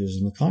supervisors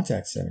in the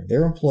contact center.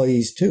 They're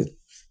employees too.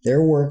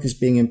 Their work is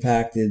being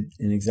impacted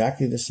in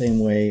exactly the same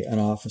way an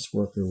office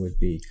worker would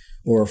be,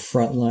 or a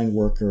frontline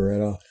worker at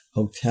a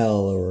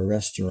hotel or a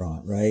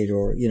restaurant, right?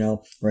 Or,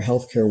 or a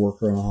healthcare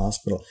worker in a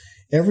hospital.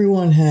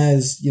 Everyone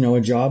has,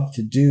 a job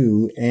to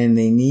do, and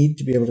they need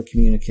to be able to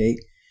communicate.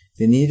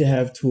 They need to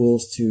have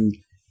tools to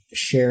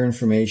share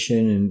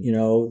information.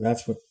 And,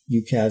 that's what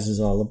UCaaS is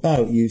all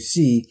about,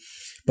 UC.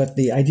 But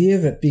the idea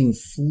of it being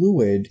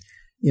fluid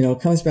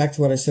it comes back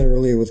to what I said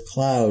earlier with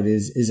cloud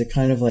is it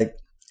kind of like,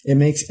 it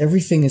makes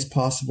everything is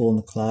possible in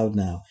the cloud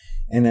now.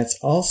 And that's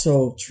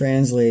also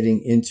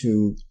translating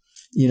into,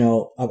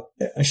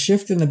 a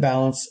shift in the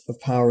balance of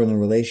power in the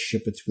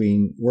relationship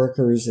between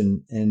workers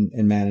and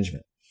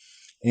management.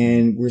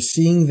 And we're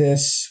seeing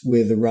this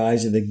with the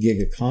rise of the gig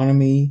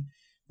economy,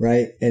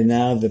 right? And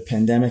now the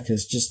pandemic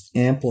has just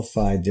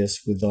amplified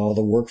this with all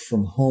the work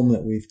from home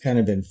that we've kind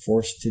of been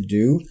forced to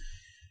do.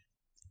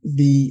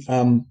 The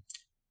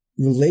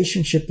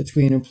relationship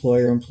between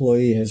employer and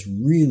employee has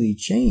really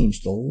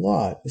changed a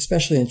lot,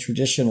 especially in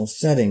traditional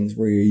settings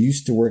where you're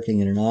used to working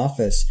in an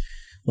office.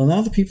 Well,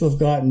 now that people have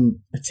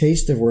gotten a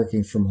taste of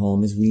working from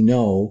home, as we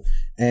know,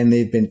 and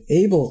they've been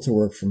able to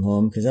work from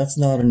home, because that's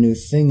not a new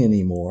thing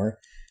anymore,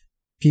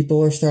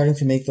 people are starting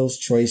to make those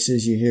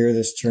choices. You hear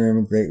this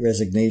term, great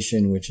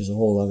resignation, which is a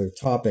whole other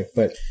topic.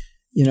 But,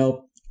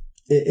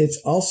 it's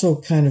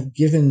also kind of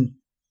given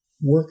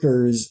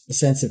workers a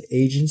sense of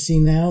agency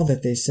now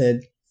that they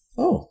said,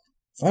 oh,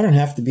 if I don't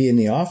have to be in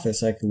the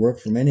office, I could work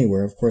from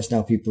anywhere. Of course,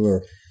 now people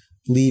are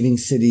leaving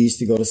cities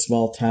to go to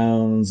small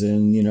towns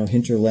and,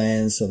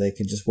 hinterlands so they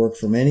can just work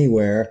from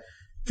anywhere.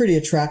 Pretty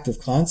attractive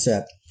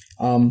concept.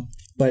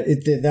 But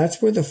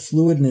that's where the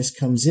fluidness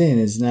comes in,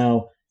 is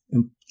now,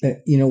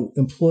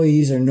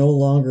 employees are no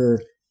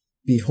longer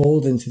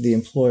beholden to the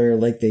employer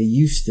like they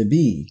used to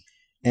be.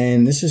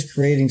 And this is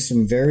creating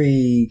some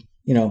very,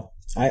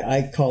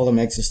 I call them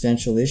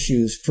existential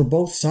issues for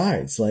both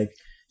sides. Like,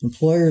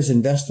 employers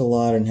invest a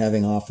lot in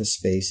having office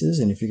spaces.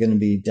 And if you're going to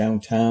be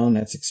downtown,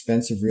 that's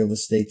expensive real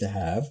estate to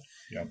have.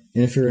 Yep.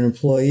 And if you're an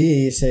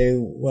employee, you say,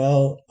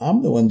 well,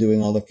 I'm the one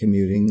doing all the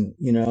commuting.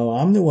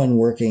 I'm the one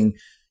working,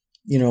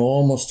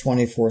 almost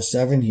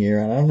 24/7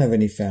 here. I don't have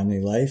any family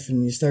life.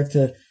 And you start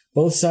to,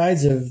 both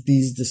sides of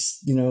these,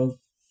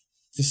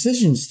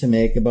 decisions to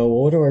make about,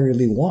 well, what do I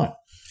really want?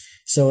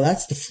 So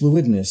that's the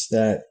fluidness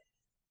that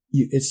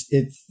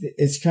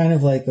it's kind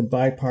of like a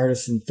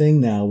bipartisan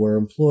thing now, where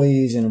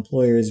employees and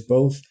employers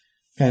both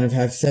kind of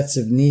have sets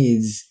of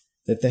needs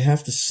that they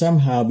have to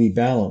somehow be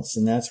balanced.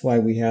 And that's why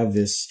we have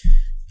this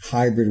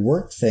hybrid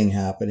work thing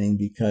happening,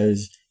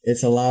 because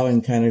it's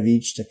allowing kind of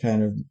each to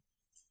kind of,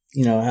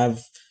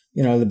 have,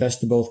 the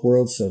best of both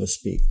worlds, so to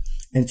speak.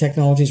 And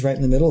technology is right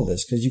in the middle of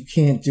this, because you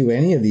can't do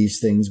any of these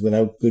things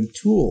without good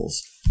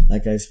tools.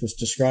 Like I was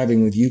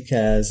describing with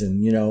UCAS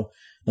and,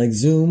 like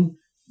Zoom.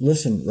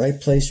 Listen, right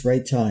place,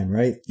 right time,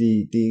 right?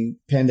 The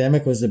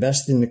pandemic was the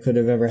best thing that could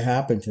have ever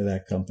happened to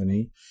that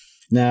company.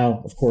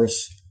 Now, of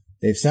course,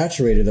 they've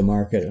saturated the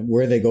market.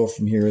 Where they go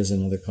from here is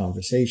another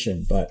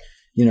conversation. But,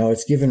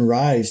 it's given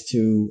rise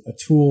to a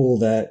tool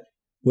that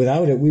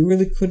without it, we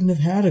really couldn't have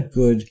had a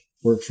good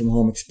work from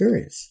home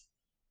experience,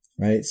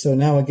 right? So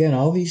now, again,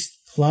 all these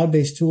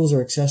cloud-based tools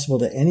are accessible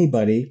to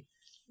anybody.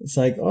 It's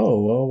like, oh,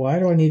 well, why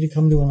do I need to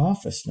come to an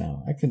office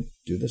now? I can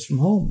do this from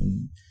home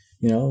and,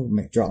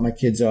 drop my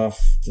kids off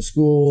to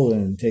school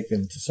and take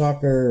them to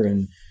soccer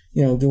and,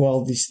 do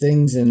all these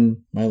things. And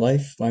my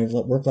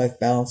work-life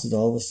balance is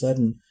all of a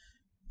sudden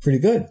pretty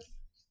good.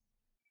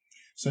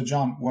 So,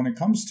 John, when it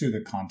comes to the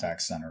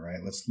contact center,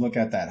 right, let's look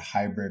at that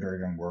hybrid or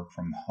even work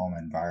from home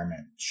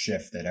environment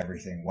shift, that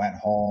everything went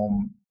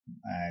home,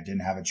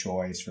 didn't have a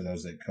choice for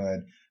those that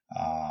could,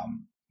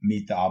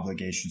 meet the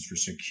obligations for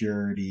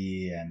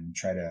security and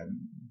try to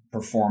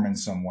perform in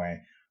some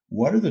way.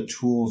 What are the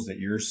tools that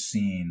you're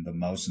seeing the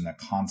most in the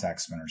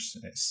contact center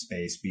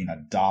space being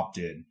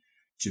adopted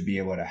to be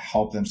able to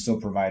help them still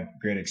provide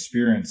great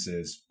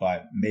experiences,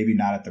 but maybe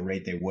not at the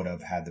rate they would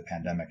have had the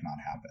pandemic not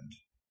happened?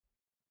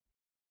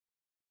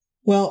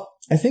 Well,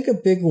 I think a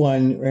big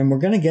one, and we're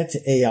going to get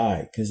to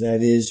AI because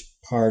that is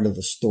part of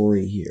the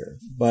story here.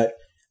 But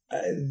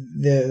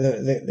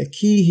the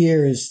key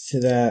here is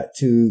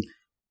to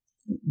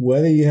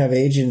whether you have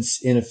agents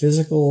in a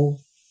physical,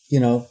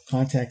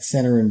 contact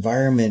center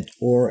environment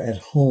or at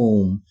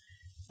home,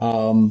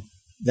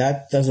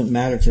 that doesn't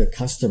matter to a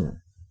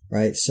customer,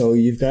 right? So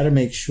you've got to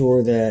make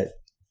sure that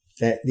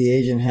the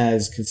agent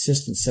has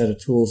consistent set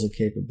of tools and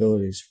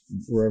capabilities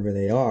wherever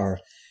they are.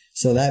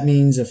 So that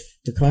means if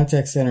the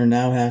contact center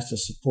now has to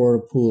support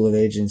a pool of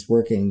agents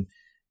working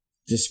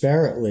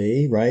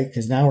disparately, right?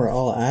 Because now we're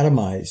all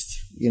atomized.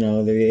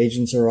 The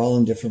agents are all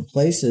in different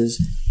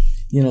places.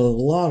 There's a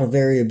lot of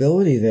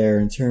variability there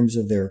in terms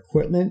of their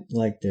equipment,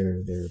 like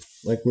they're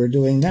like we're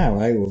doing now,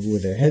 right?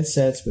 With their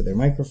headsets, with their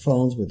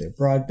microphones, with their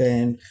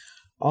broadband,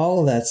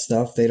 all of that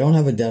stuff. They don't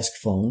have a desk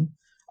phone,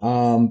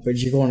 but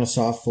you go on to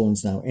soft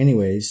phones now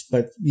anyways.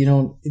 But,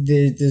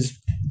 there's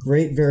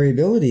great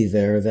variability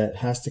there that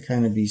has to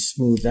kind of be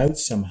smoothed out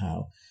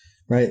somehow,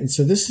 right? And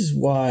so this is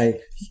why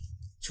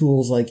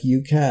tools like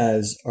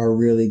UCAS are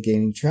really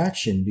gaining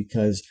traction,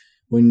 because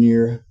when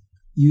you're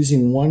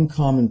using one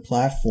common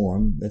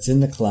platform that's in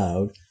the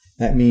cloud,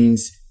 that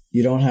means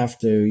you don't have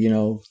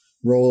to,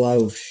 roll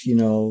out,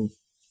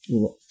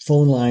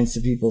 phone lines to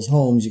people's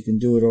homes. You can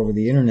do it over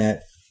the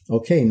internet.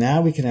 Okay,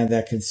 now we can have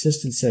that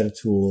consistent set of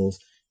tools,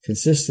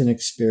 consistent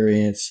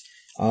experience,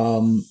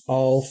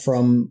 all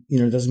from,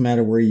 it doesn't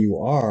matter where you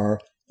are.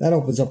 that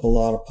opens up a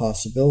lot of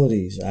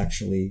possibilities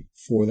actually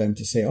for them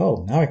to say,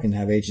 oh, now I can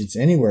have agents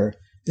anywhere.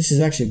 This is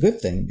actually a good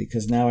thing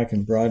because now I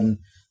can broaden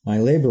my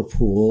labor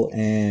pool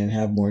and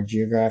have more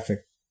geographic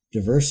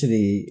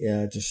diversity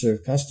to serve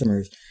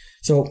customers.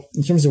 So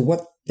in terms of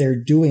what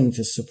they're doing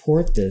to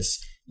support this,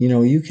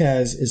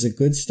 UCaaS is a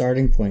good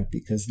starting point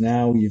because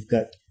now you've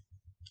got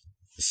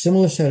a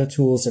similar set of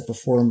tools that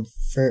perform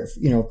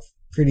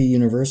pretty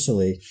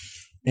universally.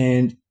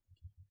 And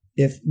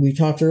if we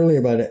talked earlier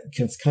about it,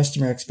 because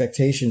customer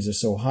expectations are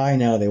so high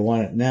now, they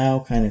want it now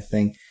kind of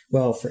thing.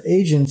 Well, for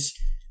agents,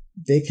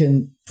 they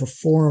can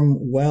perform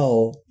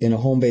well in a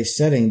home-based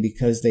setting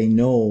because they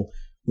know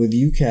with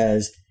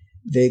UCaaS,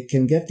 they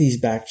can get these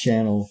back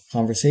channel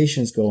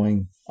conversations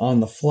going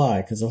on the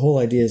fly because the whole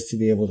idea is to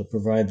be able to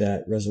provide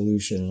that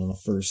resolution on the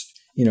first,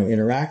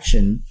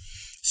 interaction.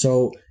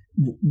 So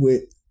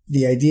with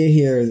the idea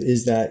here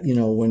is that,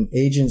 when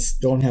agents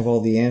don't have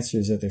all the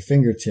answers at their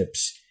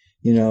fingertips,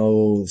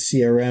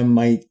 CRM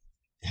might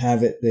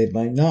have it, they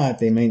might not,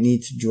 they might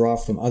need to draw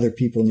from other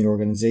people in the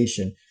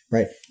organization,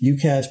 right?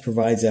 UCaaS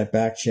provides that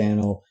back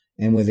channel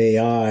and with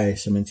AI,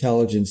 some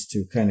intelligence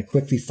to kind of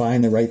quickly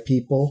find the right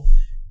people,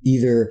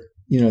 either,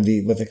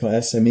 what they call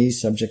SMEs,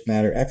 subject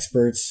matter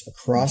experts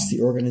across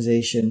the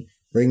organization,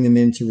 bring them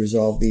in to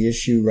resolve the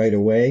issue right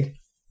away.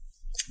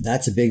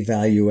 That's a big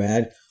value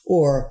add.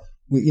 Or,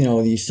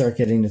 you start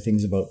getting to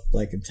things about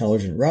like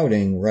intelligent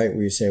routing, right?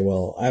 Where you say,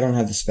 well, I don't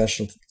have the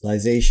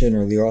specialization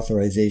or the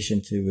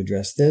authorization to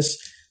address this,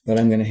 but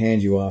I'm going to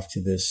hand you off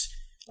to this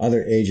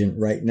other agent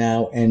right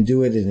now and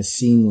do it in a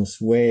seamless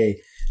way.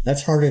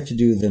 That's harder to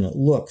do than it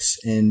looks.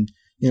 And,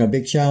 a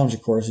big challenge,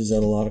 of course, is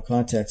that a lot of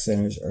contact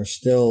centers are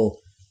still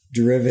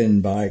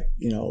driven by,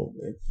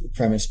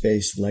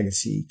 premise-based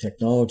legacy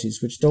technologies,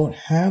 which don't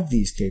have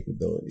these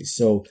capabilities.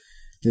 So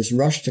this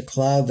rush to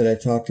cloud that I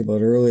talked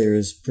about earlier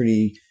is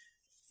pretty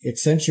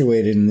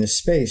accentuated in this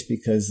space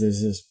because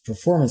there's this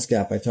performance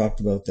gap I talked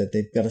about that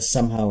they've got to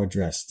somehow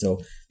address. So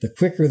the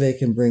quicker they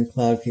can bring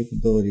cloud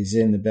capabilities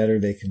in, the better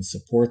they can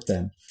support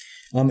them.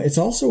 It's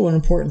also an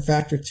important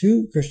factor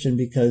too, Christian,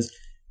 because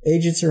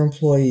agents are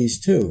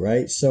employees too,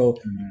 right? So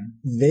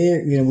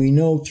we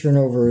know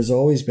turnover has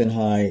always been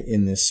high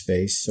in this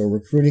space. So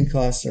recruiting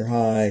costs are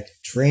high,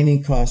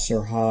 training costs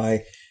are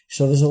high.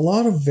 So there's a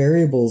lot of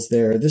variables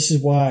there. This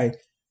is why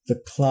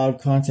the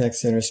cloud contact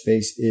center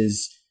space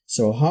is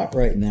so hot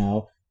right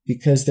now,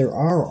 because there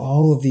are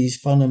all of these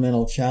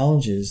fundamental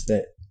challenges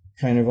that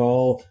kind of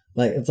all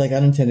it's like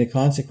unintended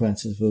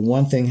consequences. When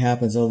one thing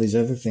happens, all these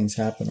other things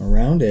happen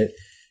around it.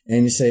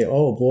 And you say,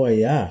 oh boy,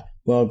 yeah,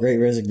 well, great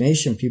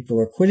resignation. People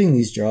are quitting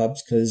these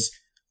jobs because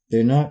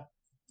they're not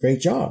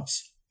great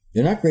jobs.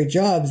 They're not great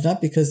jobs,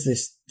 not because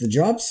the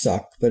jobs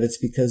suck, but it's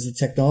because the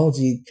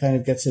technology kind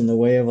of gets in the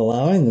way of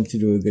allowing them to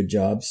do a good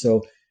job.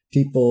 So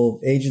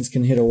agents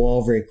can hit a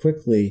wall very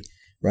quickly,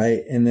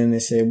 right? And then they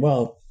say,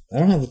 well, I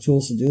don't have the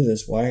tools to do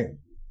this. Why?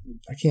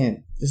 I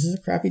can't. This is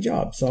a crappy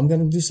job, so I'm going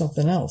to do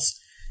something else.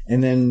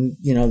 And then,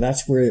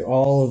 that's where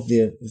all of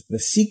the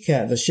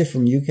CCaaS, the shift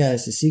from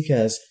UCaaS to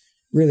CCaaS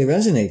really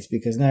resonates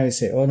because now you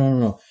say, oh,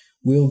 no.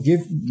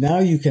 Now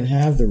you can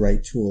have the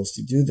right tools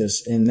to do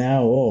this. And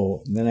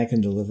now, then I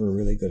can deliver a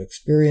really good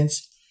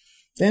experience.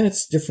 Then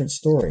it's a different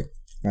story,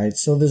 right?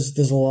 So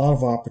there's a lot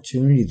of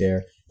opportunity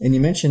there. And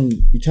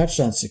you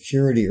touched on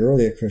security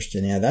earlier,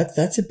 Christian. Yeah,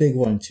 that's a big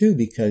one too,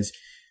 because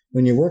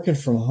when you're working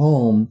from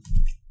home,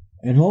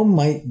 and home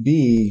might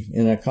be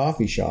in a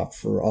coffee shop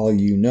for all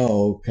you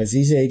know, because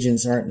these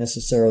agents aren't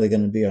necessarily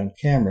going to be on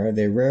camera.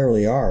 They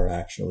rarely are,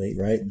 actually,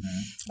 right?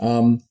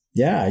 Mm-hmm.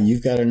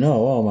 You've got to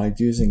know, am I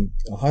using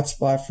a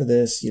hotspot for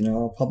this,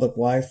 public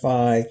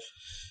Wi-Fi?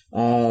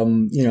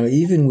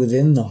 Even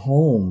within the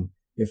home,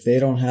 if they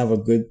don't have a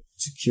good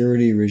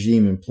security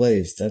regime in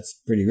place, that's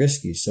pretty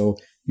risky. So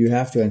you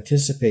have to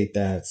anticipate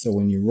that. So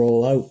when you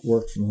roll out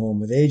work from home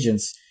with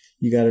agents,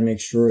 you got to make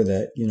sure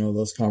that,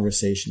 those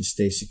conversations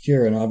stay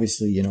secure. And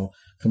obviously,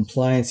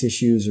 compliance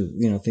issues or,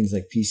 things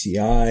like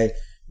PCI,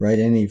 right?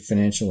 Any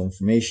financial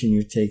information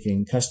you're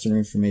taking, customer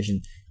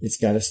information, it's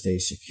got to stay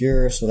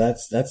secure. So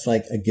that's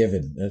like a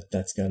given.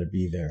 That's got to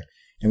be there.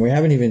 And we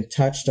haven't even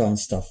touched on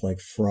stuff like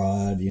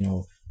fraud,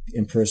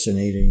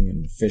 impersonating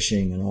and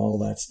phishing and all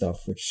that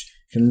stuff, which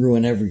can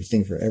ruin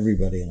everything for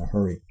everybody in a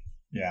hurry.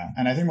 Yeah.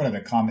 And I think one of the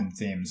common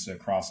themes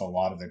across a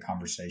lot of the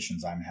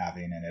conversations I'm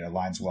having, and it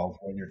aligns well with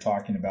what you're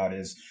talking about,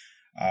 is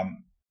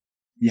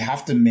you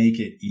have to make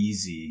it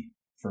easy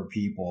for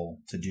people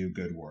to do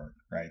good work,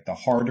 right? The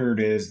harder it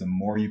is, the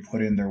more you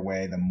put in their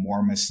way, the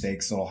more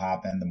mistakes that'll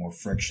happen, the more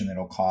friction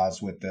it'll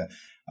cause with the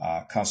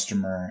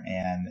customer.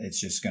 And it's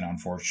just going to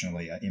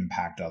unfortunately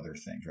impact other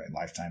things, right?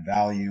 Lifetime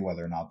value,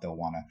 whether or not they'll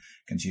want to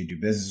continue to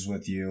do business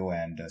with you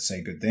and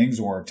say good things,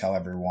 or tell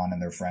everyone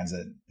and their friends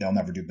that they'll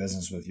never do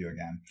business with you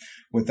again.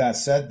 With that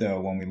said, though,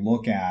 when we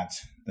look at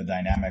the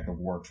dynamic of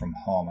work from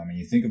home,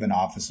 you think of an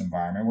office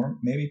environment where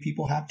maybe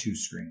people have two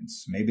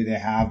screens. Maybe they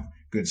have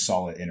good,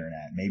 solid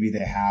internet. Maybe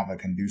they have a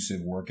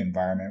conducive work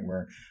environment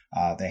where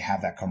they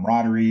have that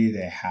camaraderie,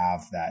 they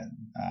have that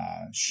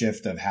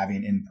shift of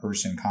having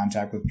in-person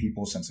contact with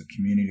people, sense of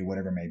community,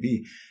 whatever it may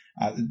be.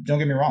 Don't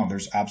get me wrong,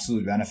 there's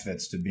absolute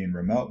benefits to being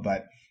remote,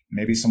 but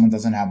maybe someone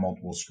doesn't have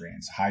multiple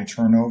screens. High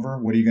turnover,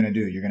 what are you going to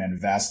do? You're going to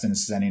invest in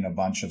sending a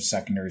bunch of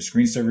secondary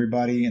screens to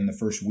everybody in the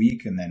first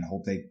week and then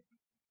hope they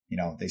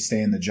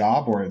stay in the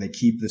job, or they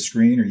keep the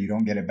screen, or you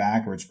don't get it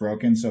back, or it's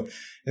broken. So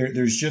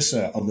there's just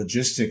a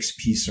logistics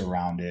piece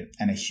around it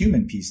and a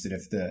human piece that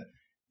if the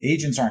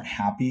agents aren't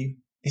happy,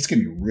 it's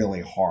going to be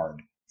really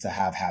hard to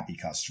have happy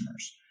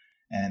customers.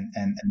 And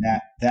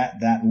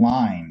that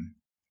line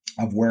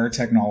of where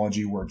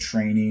technology, where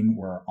training,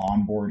 where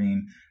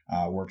onboarding,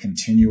 where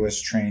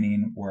continuous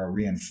training, where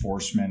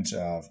reinforcement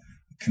of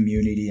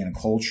community and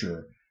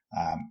culture,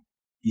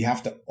 you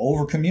have to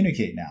over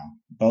communicate now,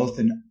 both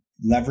in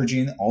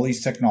leveraging all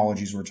these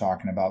technologies we're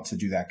talking about to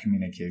do that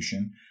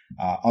communication.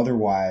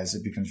 Otherwise,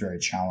 it becomes very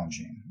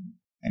challenging.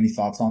 Any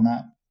thoughts on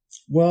that?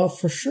 Well,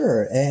 for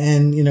sure.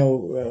 And,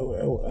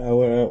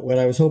 what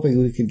I was hoping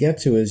we could get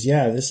to is,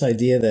 this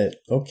idea that,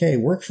 okay,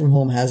 work from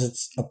home has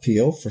its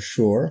appeal for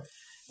sure.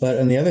 But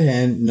on the other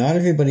hand, not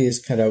everybody is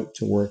cut out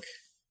to work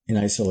in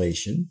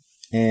isolation.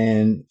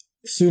 And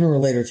sooner or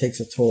later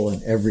takes a toll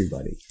on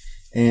everybody.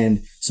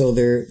 And so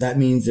that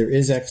means there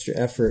is extra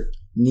effort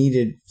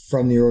needed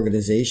from the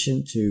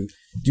organization to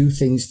do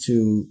things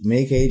to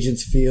make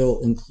agents feel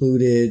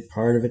included,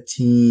 part of a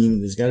team.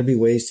 There's got to be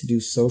ways to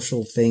do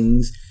social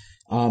things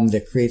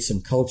that create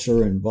some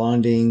culture and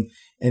bonding.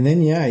 And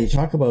then, you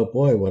talk about,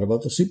 what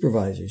about the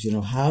supervisors?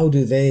 How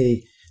do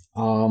they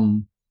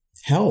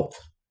help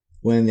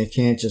when they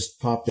can't just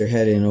pop their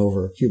head in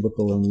over a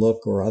cubicle and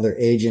look, or other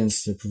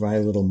agents to provide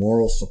a little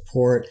moral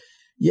support?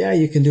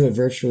 You can do it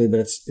virtually, but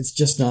it's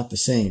just not the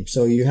same.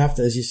 So you have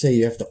to, as you say,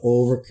 you have to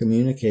over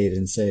communicate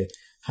and say,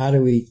 how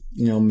do we,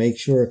 make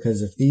sure?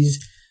 Because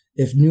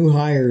if new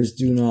hires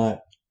do not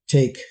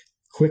take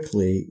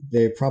quickly,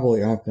 they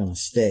probably aren't going to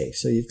stay.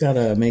 So you've got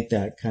to make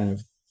that kind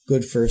of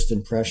good first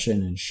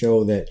impression and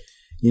show that,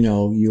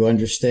 you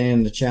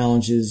understand the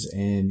challenges,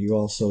 and you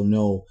also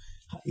know,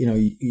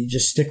 you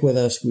just stick with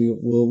us.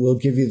 We'll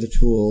give you the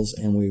tools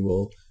and we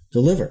will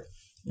deliver.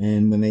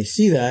 And when they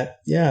see that,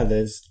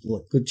 there's a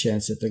good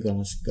chance that they're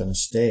gonna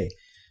stay.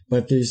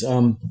 But there's,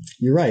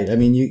 you're right. I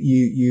mean,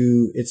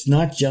 it's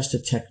not just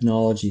a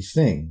technology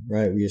thing,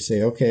 right? Where you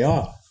say, okay,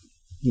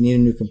 you need a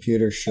new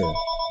computer, sure,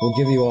 we'll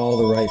give you all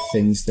the right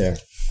things there.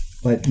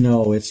 But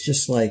no, it's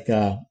just like,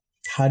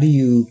 how do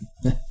you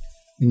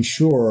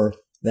ensure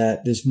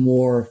that there's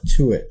more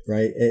to it,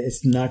 right?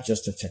 It's not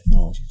just a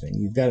technology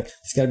thing.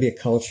 It's got to be a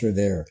culture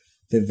there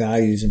that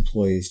values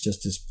employees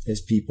just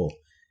as people.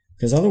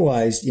 Because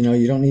otherwise, you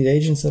don't need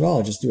agents at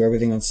all. Just do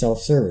everything on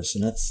self-service.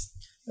 And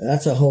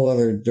that's a whole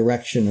other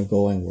direction of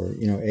going where,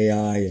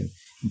 AI and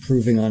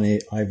improving on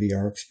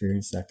IVR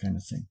experience, that kind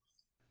of thing.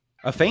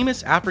 A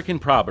famous African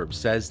proverb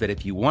says that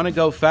if you want to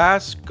go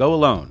fast, go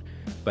alone.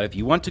 But if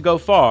you want to go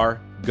far,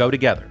 go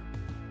together.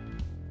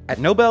 At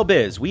Nobel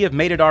Biz, we have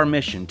made it our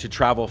mission to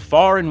travel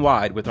far and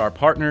wide with our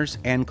partners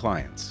and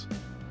clients.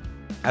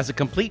 As a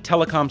complete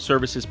telecom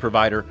services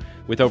provider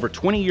with over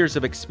 20 years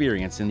of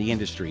experience in the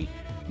industry,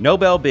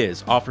 Nobel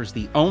Biz offers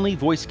the only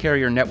voice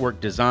carrier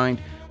network designed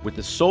with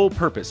the sole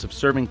purpose of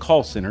serving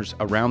call centers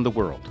around the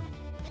world.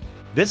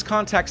 This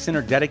contact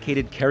center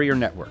dedicated carrier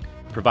network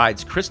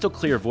provides crystal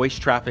clear voice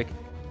traffic,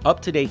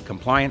 up-to-date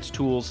compliance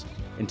tools,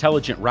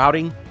 intelligent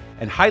routing,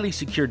 and highly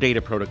secure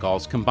data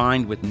protocols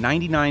combined with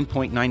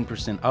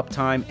 99.9%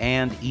 uptime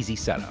and easy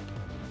setup.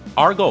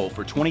 Our goal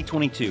for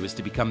 2022 is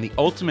to become the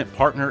ultimate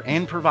partner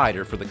and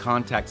provider for the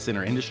contact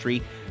center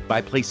industry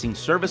by placing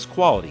service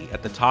quality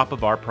at the top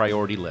of our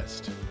priority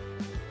list.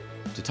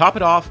 To top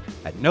it off,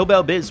 at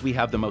Nobel Biz, we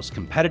have the most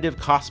competitive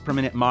cost per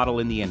minute model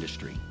in the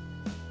industry.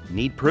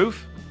 Need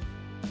proof?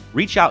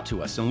 Reach out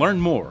to us and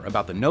learn more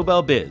about the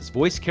Nobel Biz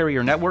Voice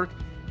Carrier Network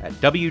at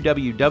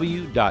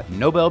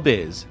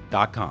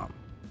www.nobelbiz.com.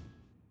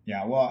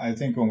 Yeah, well, I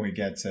think when we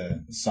get to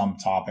some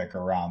topic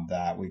around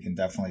that, we can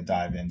definitely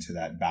dive into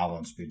that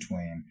balance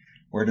between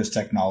where does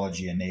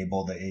technology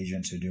enable the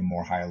agent to do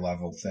more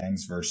high-level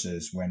things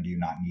versus when do you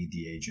not need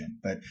the agent.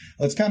 But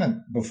let's kind of,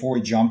 before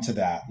we jump to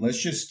that,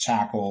 let's just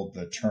tackle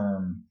the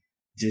term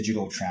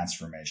digital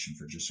transformation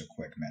for just a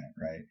quick minute,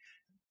 right?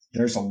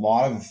 There's a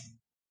lot of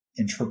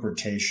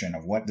interpretation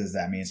of what does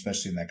that mean,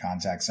 especially in the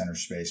contact center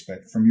space.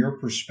 But from your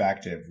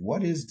perspective,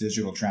 what is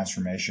digital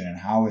transformation and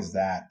how is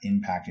that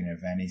impacting,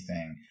 if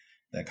anything,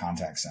 the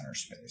contact center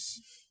space?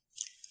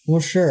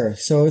 Well, sure.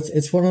 So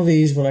it's one of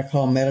these, what I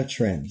call meta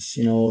trends.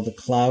 The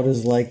cloud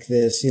is like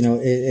this,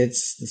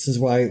 this is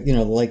why,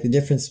 like the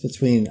difference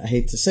between, I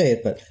hate to say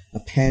it, but a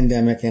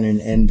pandemic and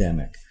an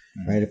endemic,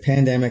 right? A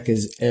pandemic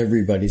is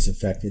everybody's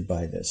affected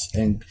by this,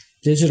 and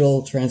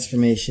digital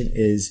transformation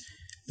is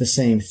the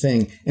same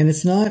thing. And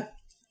it's not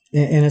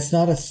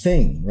a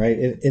thing, right?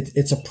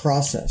 It's a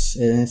process,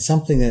 and it's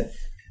something that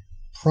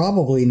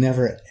probably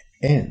never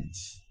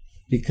ends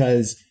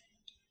because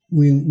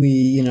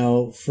we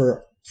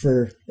for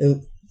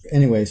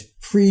anyways,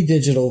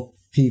 pre-digital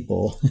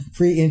people,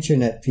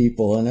 pre-internet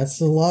people, and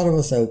that's a lot of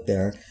us out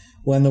there,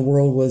 when the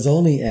world was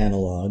only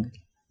analog,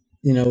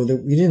 we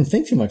didn't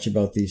think too much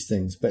about these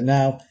things. But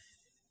now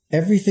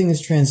everything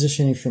is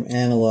transitioning from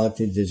analog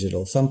to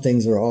digital. Some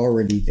things are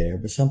already there,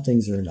 but some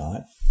things are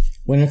not.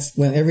 When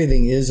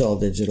everything is all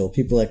digital,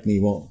 people like me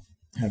won't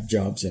have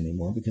jobs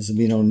anymore because there'll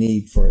be no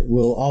need for it.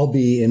 We'll all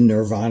be in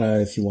nirvana,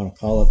 if you want to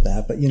call it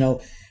that. But,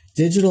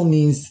 digital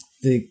means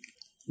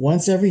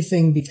once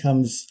everything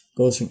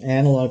goes from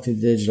analog to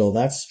digital,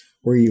 that's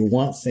where you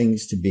want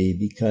things to be,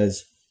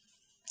 because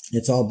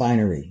it's all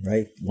binary,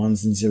 right?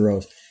 Ones and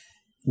zeros.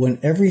 When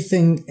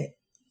everything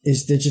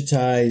is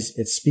digitized,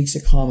 it speaks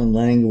a common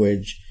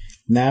language.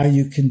 Now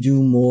you can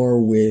do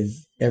more with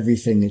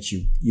everything that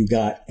you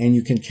got, and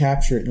you can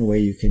capture it in a way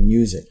you can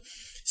use it.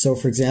 So,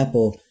 for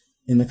example,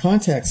 in the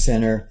contact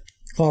center,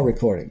 call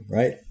recording,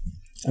 right?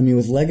 I mean,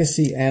 with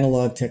legacy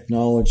analog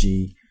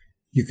technology,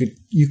 you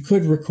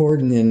could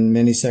record, and in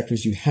many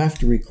sectors you have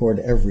to record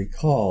every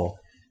call.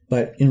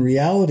 But in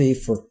reality,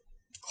 for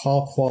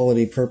call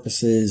quality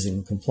purposes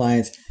and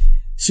compliance,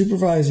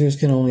 supervisors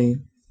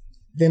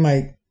they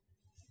might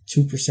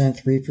 2%,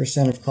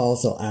 3% of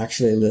calls they'll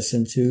actually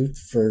listen to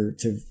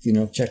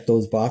check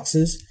those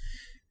boxes.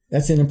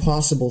 That's an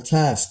impossible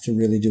task to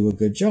really do a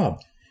good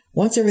job.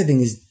 Once everything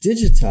is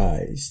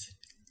digitized,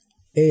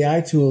 AI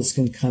tools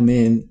can come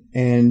in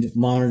and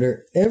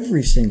monitor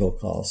every single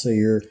call. So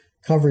your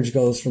coverage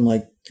goes from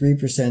like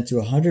 3% to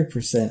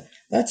 100%.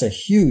 That's a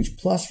huge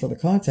plus for the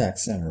contact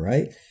center,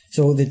 right?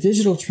 So the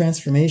digital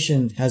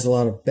transformation has a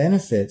lot of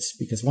benefits,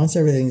 because once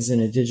everything's in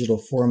a digital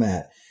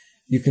format,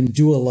 you can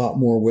do a lot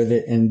more with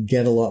it and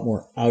get a lot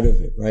more out of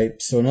it, right?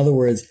 So in other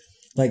words,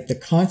 like the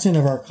content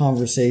of our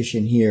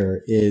conversation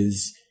here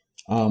is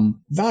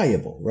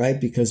valuable, right?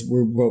 Because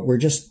we're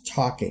just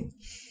talking.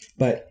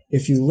 But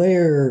if you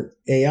layer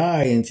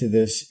AI into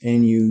this,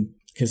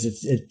 because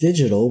it's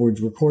digital, we're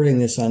recording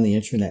this on the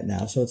internet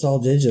now, so it's all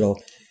digital.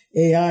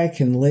 AI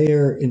can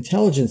layer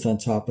intelligence on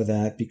top of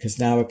that, because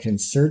now it can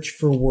search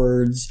for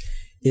words.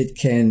 It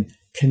can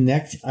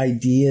connect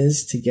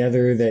ideas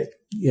together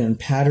and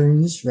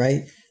patterns,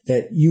 right?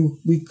 That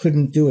we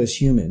couldn't do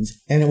as humans.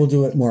 And it will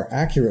do it more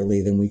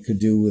accurately than we could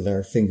do with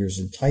our fingers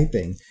and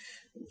typing.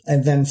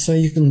 And then so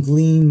you can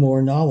glean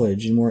more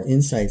knowledge and more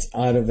insights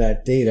out of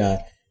that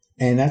data.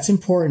 And that's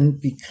important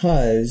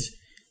because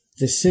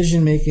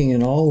decision-making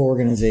in all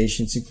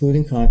organizations,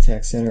 including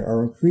contact center,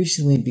 are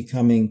increasingly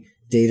becoming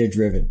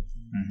data-driven.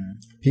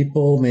 Mm-hmm.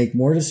 People make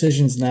more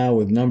decisions now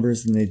with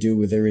numbers than they do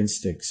with their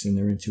instincts and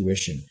their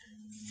intuition,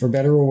 for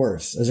better or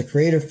worse. As a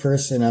creative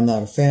person, I'm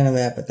not a fan of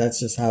that, but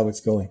that's just how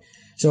it's going.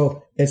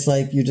 So it's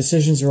like your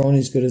decisions are only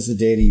as good as the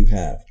data you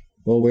have.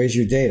 Well, where's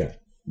your data?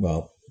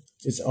 Well,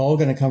 it's all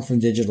going to come from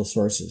digital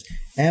sources.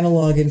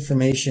 Analog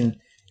information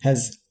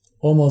has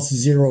almost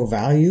zero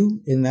value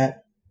in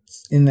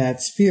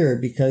that sphere,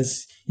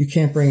 because you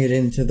can't bring it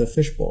into the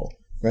fishbowl,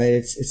 right?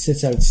 It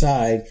sits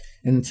outside,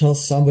 and until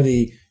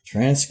somebody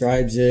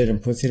transcribes it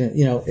and puts it in,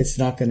 it's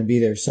not going to be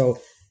there. So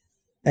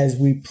as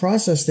we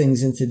process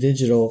things into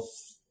digital,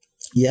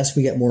 yes,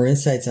 we get more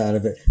insights out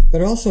of it,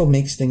 but it also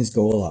makes things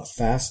go a lot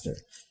faster.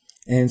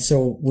 And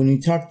so when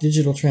you talk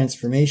digital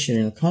transformation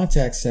in a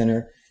contact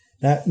center,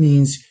 that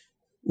means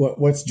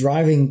what's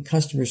driving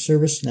customer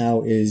service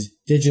now is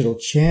digital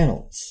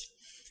channels.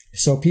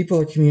 So people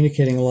are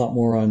communicating a lot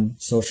more on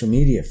social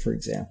media, for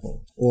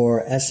example,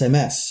 or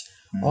SMS.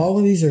 Mm-hmm. All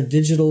of these are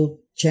digital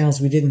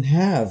channels we didn't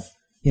have,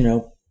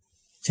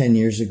 10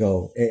 years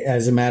ago,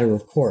 as a matter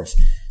of course.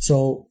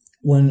 So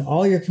when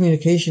all your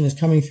communication is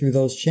coming through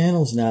those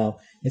channels now,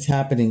 it's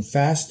happening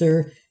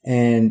faster,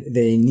 and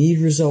they need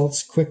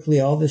results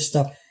quickly, all this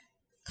stuff.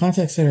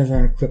 Contact centers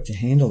aren't equipped to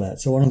handle that.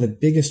 So one of the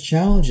biggest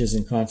challenges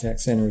in contact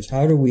centers is,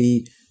 how do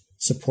we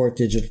support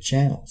digital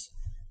channels?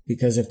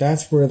 Because if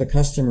that's where the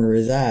customer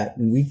is at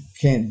and we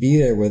can't be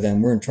there with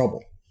them, we're in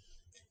trouble.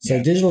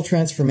 So digital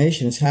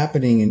transformation is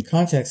happening in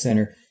contact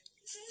center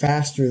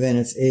faster than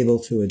it's able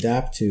to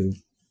adapt to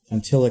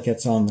until it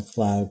gets on the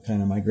cloud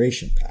kind of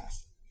migration path.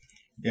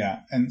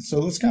 Yeah. And so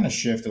let's kind of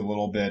shift a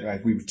little bit.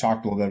 Right? We've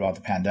talked a little bit about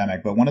the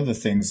pandemic, but one of the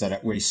things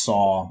that we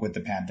saw with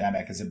the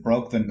pandemic is it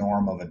broke the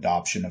norm of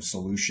adoption of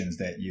solutions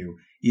that you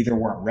either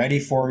weren't ready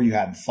for, you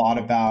hadn't thought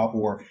about,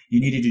 or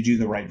you needed to do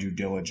the right due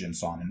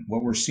diligence on. And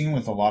what we're seeing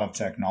with a lot of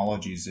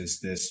technologies is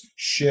this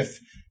shift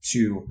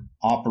to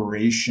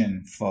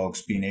operation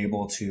folks being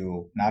able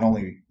to not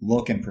only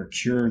look and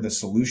procure the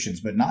solutions,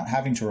 but not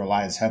having to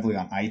rely as heavily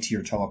on IT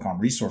or telecom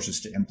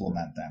resources to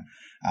implement them,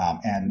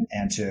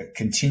 and to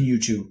continue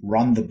to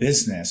run the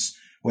business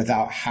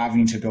without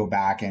having to go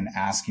back and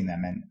asking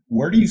them. And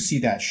where do you see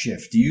that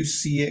shift? Do you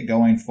see it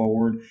going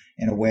forward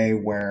in a way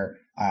where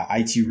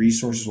IT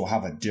resources will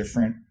have a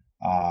different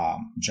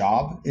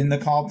job in the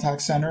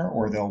contact center,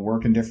 or they'll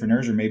work in different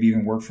areas, or maybe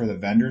even work for the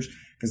vendors?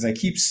 Because I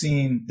keep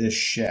seeing this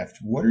shift.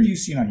 What are you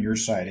seeing on your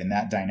side in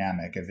that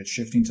dynamic, if it's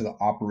shifting to the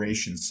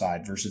operations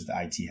side versus the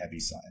IT heavy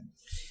side?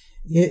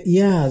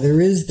 Yeah,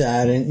 there is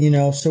that.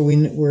 And, so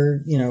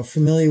we're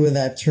familiar with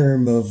that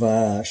term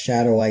of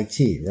shadow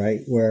IT,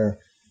 right? Where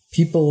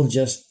people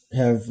just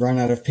have run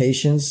out of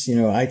patience.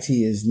 IT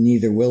is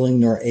neither willing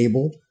nor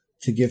able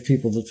to give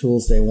people the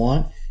tools they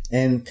want,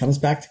 and comes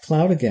back to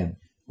cloud again.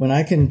 When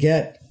I can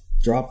get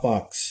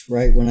Dropbox,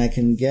 right? When I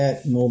can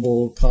get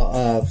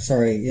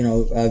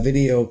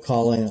video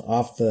calling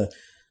off the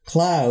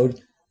cloud,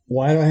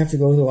 why do I have to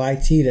go to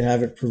IT to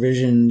have it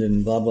provisioned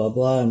and blah, blah,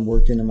 blah and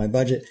work into my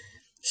budget?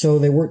 So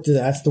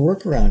that's the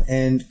workaround.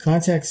 And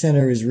contact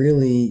center is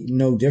really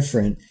no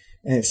different.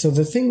 And so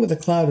the thing with the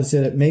cloud is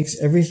that it makes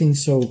everything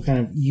so kind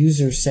of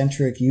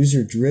user-centric,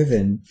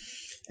 user-driven.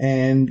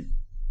 And,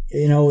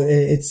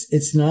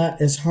 it's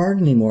not as hard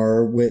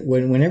anymore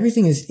when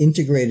everything is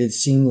integrated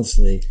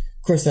seamlessly.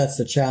 Of course, that's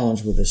the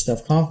challenge with this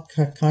stuff.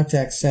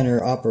 Contact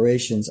center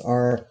operations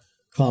are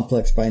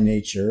complex by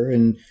nature,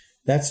 and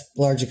that's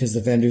largely because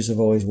the vendors have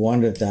always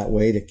wanted it that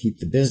way to keep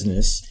the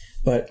business.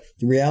 But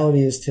the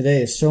reality is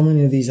today, so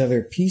many of these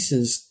other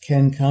pieces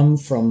can come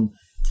from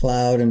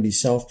cloud and be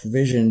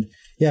self-provisioned.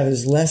 Yeah,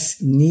 there's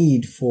less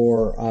need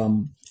for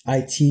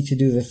IT to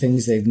do the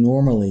things they've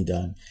normally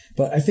done.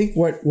 But I think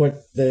what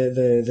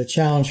the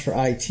challenge for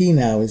IT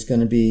now is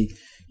going to be,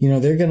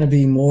 they're going to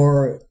be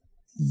more,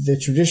 the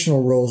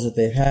traditional roles that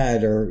they've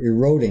had are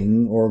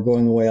eroding or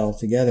going away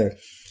altogether.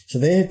 So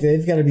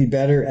they've got to be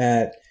better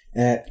at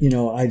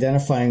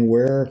identifying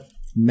where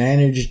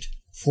managed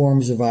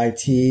forms of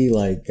IT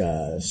like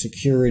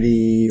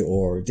security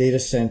or data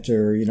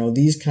center,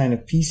 these kind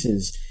of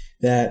pieces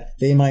that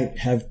they might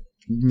have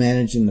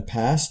managed in the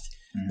past.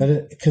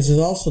 But because it's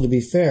also, to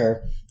be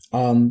fair,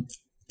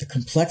 the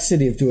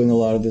complexity of doing a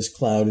lot of this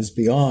cloud is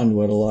beyond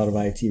what a lot of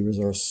IT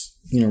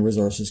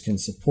resources can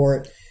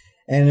support.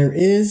 And there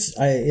is,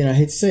 I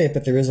hate to say it,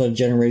 but there is a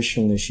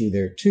generational issue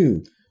there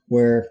too,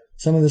 where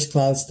some of this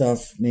cloud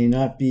stuff may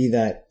not be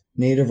that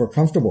native or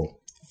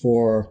comfortable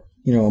for,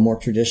 a more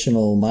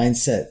traditional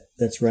mindset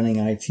that's running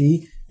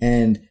IT.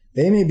 And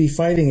they may be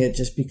fighting it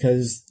just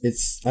because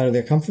it's out of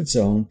their comfort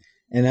zone,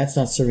 and that's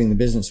not serving the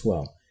business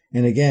well.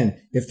 And again,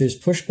 if there's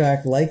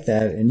pushback like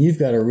that, and you've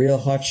got a real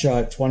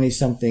hotshot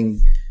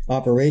 20-something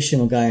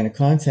operational guy in a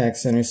contact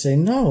center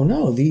saying, no,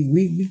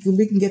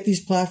 we can get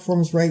these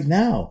platforms right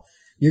now.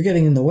 You're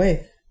getting in the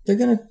way.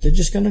 They're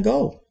just gonna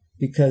go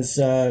because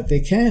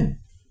they can.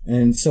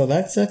 And so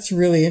that's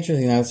really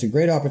interesting. Now, it's a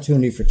great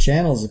opportunity for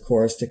channels, of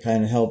course, to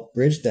kind of help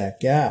bridge that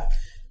gap.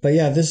 But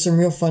yeah, there's some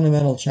real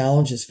fundamental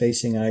challenges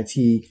facing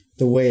IT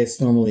the way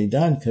it's normally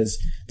done,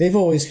 because they've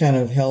always kind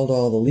of held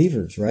all the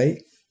levers, right?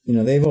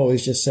 They've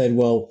always just said,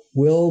 well,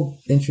 we'll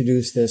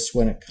introduce this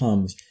when it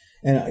comes.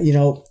 And,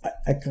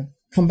 I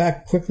come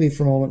back quickly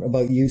for a moment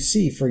about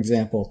UC, for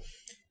example.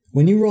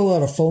 When you roll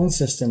out a phone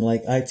system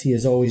like IT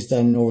has always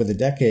done over the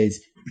decades,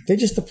 they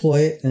just deploy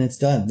it and it's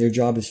done. Their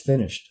job is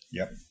finished.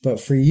 Yep. But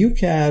for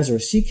UCaaS or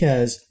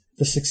CCaaS,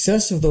 the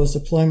success of those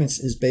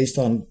deployments is based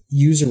on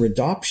user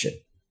adoption.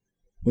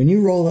 When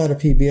you roll out a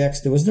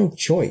PBX, there was no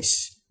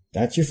choice.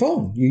 That's your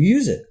phone. You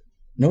use it.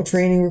 No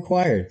training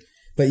required.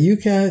 But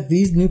UCaaS,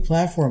 these new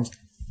platforms,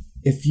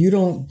 if you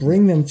don't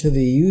bring them to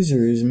the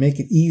users and make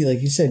it easy,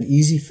 like you said,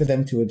 easy for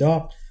them to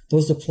adopt,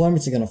 those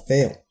deployments are going to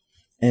fail.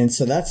 And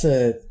so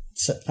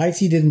IT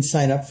didn't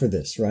sign up for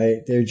this, right?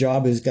 Their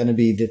job is going to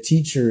be the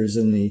teachers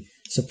and the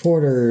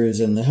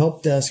supporters and the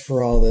help desk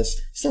for all this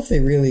stuff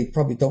they really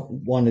probably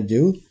don't want to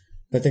do,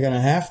 but they're going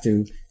to have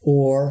to,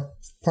 or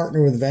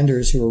partner with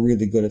vendors who are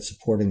really good at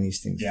supporting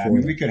these things. Yeah,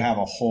 we could have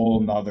a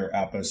whole nother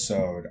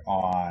episode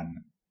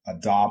on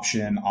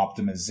adoption,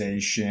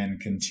 optimization,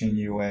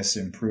 continuous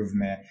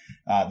improvement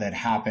that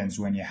happens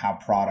when you have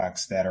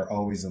products that are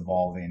always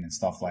evolving and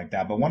stuff like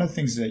that. But one of the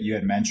things that you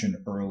had mentioned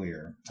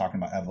earlier,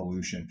 talking about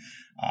evolution,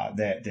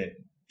 that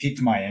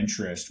piqued my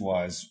interest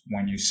was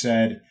when you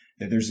said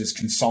that there's this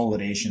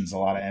consolidations, a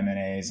lot of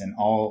M&As and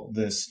all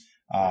this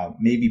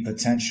maybe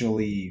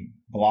potentially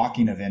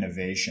blocking of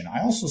innovation.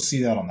 I also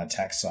see that on the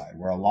tech side,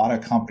 where a lot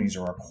of companies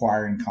are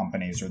acquiring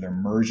companies, or they're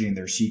merging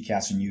their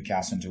CCaaS and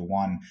UCaaS into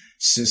one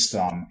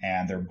system,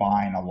 and they're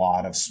buying a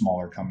lot of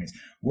smaller companies.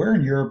 Where,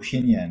 in your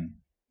opinion,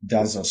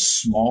 does a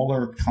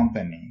smaller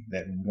company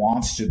that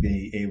wants to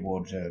be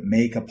able to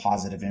make a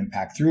positive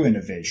impact through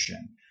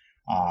innovation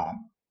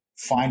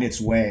find its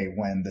way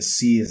when the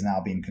sea is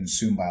now being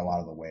consumed by a lot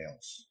of the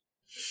whales?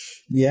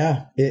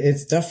 Yeah,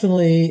 it's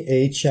definitely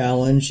a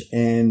challenge.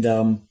 And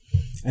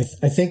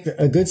I think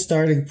a good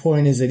starting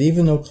point is that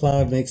even though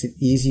cloud makes it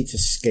easy to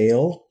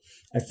scale,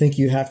 I think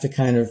you have to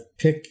kind of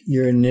pick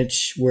your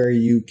niche where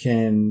you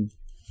can,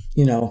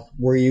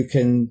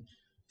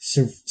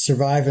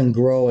 survive and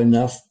grow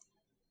enough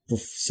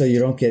so you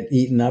don't get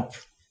eaten up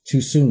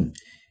too soon.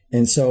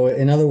 And so,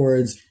 in other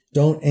words,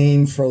 don't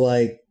aim for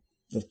like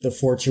the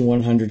Fortune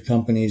 100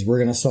 companies. We're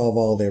going to solve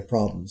all their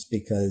problems,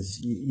 because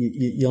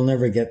you'll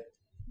never get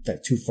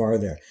that too far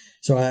there.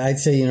 So I'd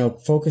say,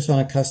 focus on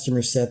a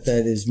customer set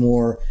that is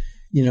more,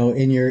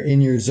 in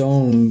your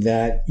zone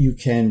that you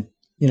can,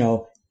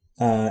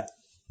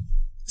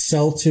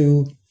 sell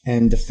to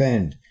and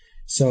defend.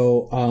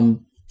 So,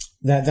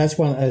 that's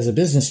one as a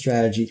business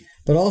strategy,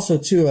 but also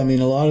too, a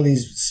lot of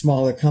these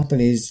smaller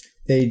companies,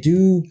 they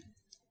do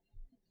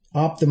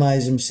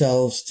optimize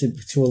themselves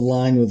to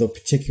align with a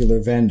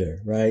particular vendor,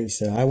 right?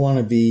 So I want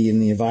to be in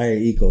the Avaya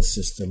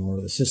ecosystem or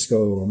the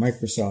Cisco or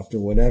Microsoft or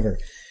whatever.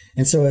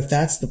 And so if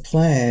that's the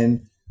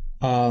plan,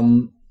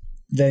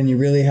 then you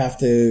really have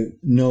to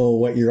know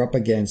what you're up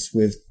against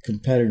with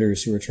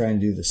competitors who are trying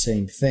to do the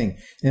same thing.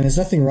 And there's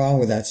nothing wrong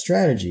with that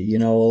strategy.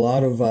 A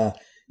lot of,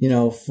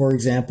 for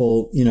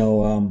example,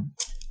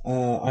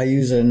 I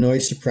use a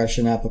noise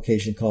suppression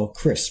application called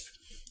Krisp.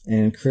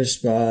 And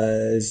Krisp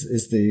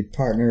is the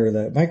partner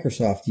that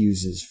Microsoft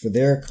uses for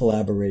their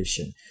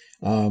collaboration.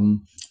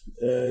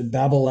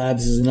 Babel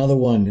Labs is another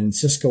one, and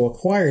Cisco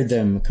acquired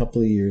them a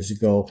couple of years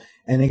ago.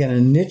 And they got a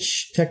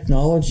niche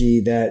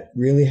technology that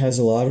really has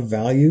a lot of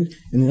value,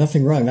 and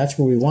nothing wrong. That's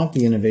where we want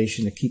the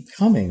innovation to keep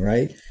coming,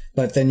 right?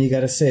 But then you got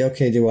to say,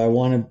 okay, do I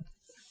want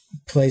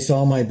to place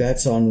all my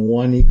bets on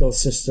one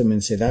ecosystem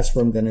and say that's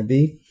where I'm going to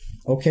be?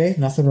 Okay,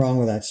 nothing wrong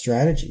with that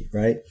strategy,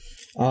 right?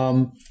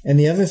 And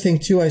the other thing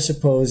too, I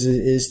suppose,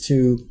 is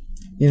to,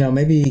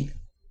 maybe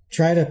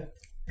try to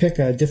pick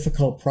a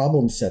difficult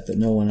problem set that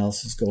no one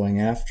else is going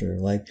after.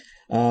 Like,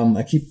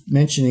 I keep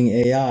mentioning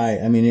AI.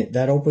 I mean,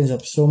 that opens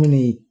up so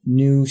many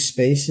new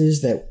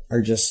spaces that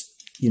are just,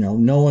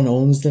 no one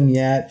owns them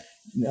yet.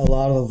 A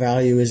lot of the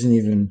value isn't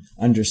even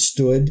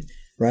understood,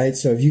 right?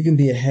 So if you can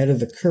be ahead of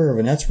the curve,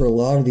 and that's where a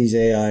lot of these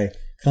AI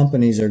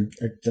companies are,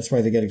 that's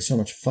why they're getting so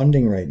much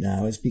funding right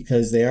now, is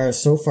because they are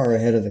so far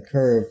ahead of the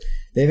curve.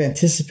 They've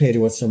anticipated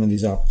what some of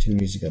these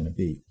opportunities are going to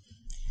be,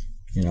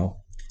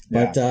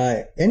 But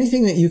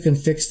anything that you can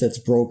fix that's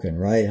broken,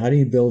 right? How do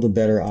you build a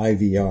better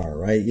IVR,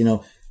 right?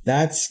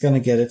 That's going to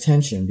get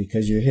attention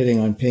because you're hitting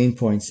on pain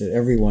points that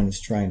everyone is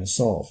trying to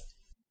solve.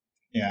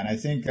 Yeah, and I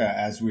think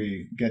as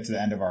we get to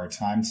the end of our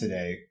time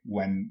today,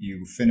 when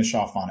you finish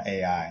off on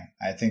AI,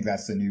 I think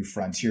that's the new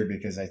frontier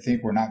because I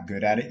think we're not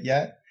good at it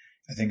yet.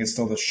 I think it's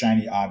still the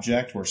shiny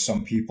object where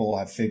some people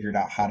have figured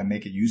out how to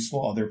make it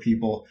useful. Other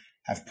people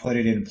have put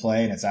it in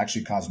play and it's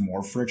actually caused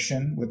more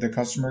friction with the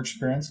customer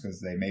experience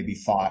because they maybe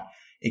thought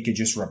it could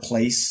just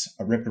replace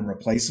a rip and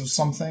replace of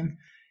something.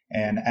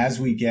 And as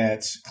we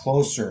get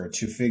closer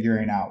to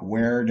figuring out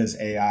where does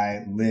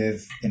AI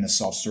live in a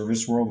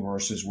self-service world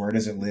versus where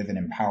does it live in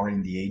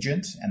empowering the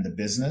agent and the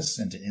business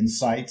into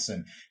insights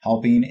and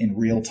helping in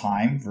real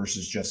time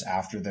versus just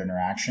after the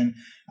interaction,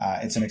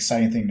 it's an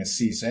exciting thing to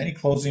see. So any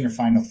closing or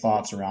final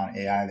thoughts around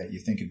AI that you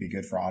think would be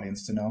good for our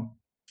audience to know?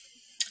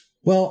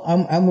 Well,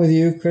 I'm with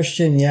you,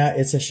 Christian. Yeah,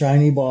 it's a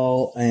shiny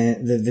ball.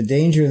 And the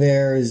danger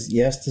there is,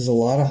 yes, there's a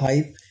lot of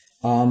hype,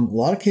 a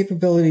lot of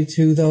capability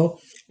too, though.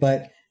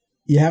 But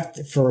you have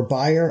to, for a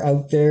buyer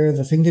out there,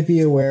 the thing to be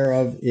aware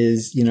of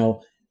is,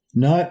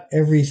 not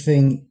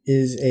everything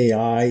is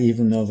AI,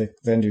 even though the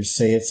vendors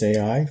say it's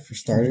AI for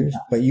starters,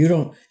 but you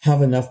don't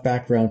have enough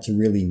background to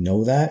really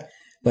know that.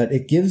 But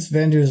it gives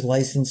vendors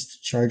license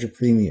to charge a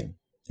premium.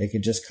 They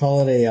could just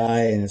call it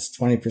AI and it's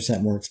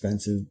 20% more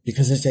expensive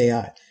because it's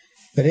AI.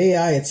 But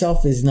AI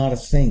itself is not a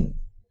thing,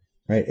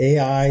 right?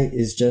 AI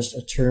is just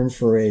a term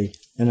for an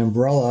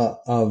umbrella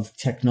of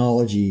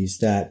technologies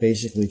that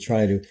basically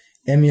try to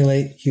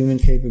emulate human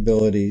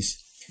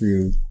capabilities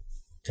through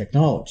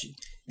technology.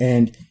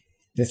 And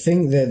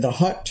the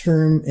hot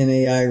term in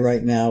AI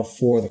right now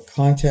for the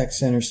contact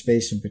center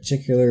space in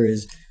particular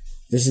is,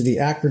 this is the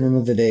acronym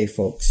of the day,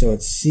 folks. So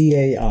it's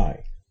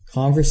CAI,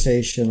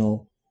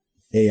 conversational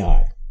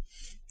AI.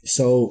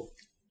 So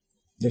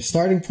the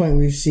starting point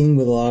we've seen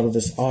with a lot of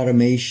this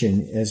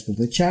automation is with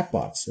the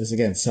chatbots, is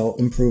again,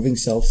 improving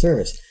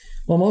self-service.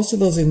 Well, most of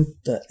those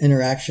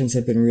interactions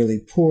have been really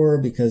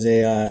poor because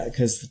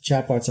the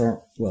chatbots aren't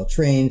well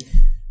trained.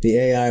 The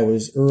AI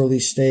was early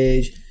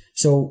stage.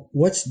 So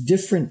what's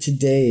different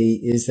today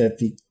is that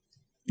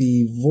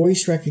the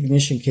voice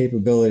recognition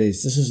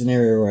capabilities, this is an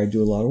area where I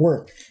do a lot of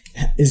work,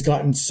 has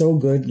gotten so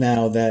good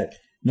now that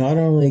not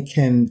only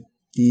can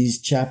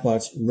these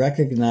chatbots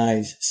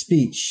recognize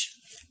speech,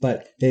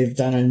 but they've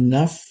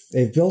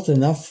built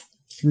enough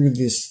through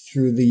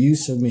the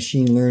use of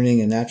machine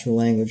learning and natural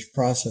language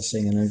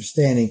processing and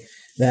understanding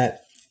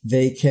that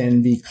they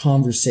can be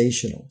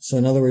conversational. So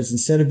in other words,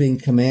 instead of being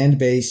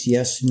command-based,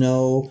 yes,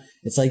 no,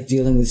 it's like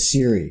dealing with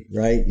Siri,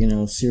 right?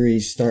 Siri,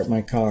 start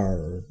my car,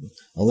 or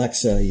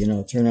Alexa,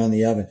 turn on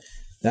the oven.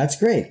 That's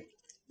great.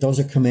 Those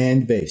are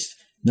command-based,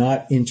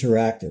 not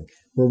interactive.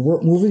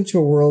 We're moving to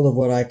a world of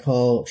what I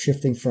call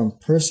shifting from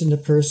person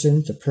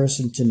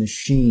to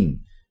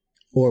machine,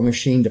 or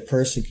machine to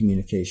person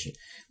communication.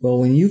 Well,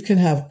 when you can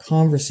have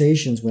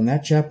conversations, when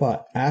that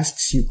chatbot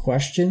asks you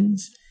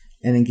questions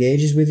and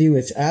engages with you,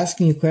 it's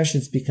asking you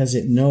questions because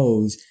it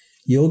knows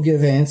you'll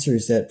give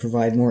answers that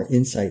provide more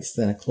insights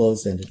than a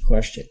closed-ended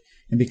question.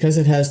 And because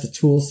it has the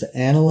tools to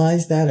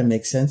analyze that and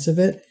make sense of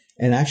it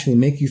and actually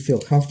make you feel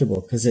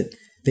comfortable, because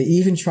they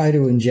even try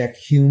to inject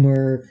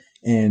humor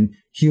and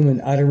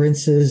human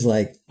utterances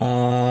like,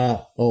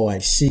 oh, I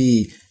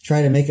see,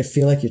 try to make it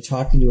feel like you're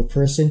talking to a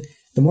person.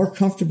 The more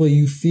comfortable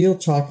you feel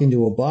talking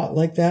to a bot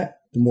like that,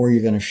 the more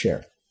you're going to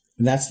share.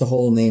 And that's the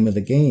whole name of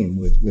the game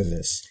with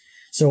this.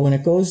 So when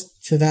it goes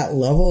to that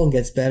level and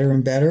gets better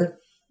and better,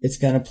 it's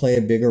going to play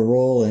a bigger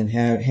role in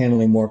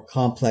handling more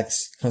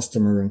complex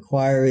customer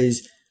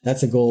inquiries.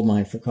 That's a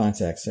goldmine for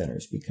contact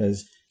centers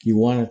because you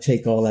want to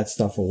take all that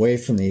stuff away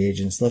from the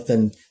agents, let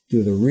them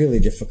do the really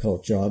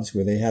difficult jobs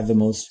where they have the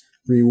most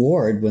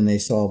reward when they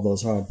solve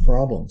those hard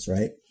problems,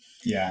 right?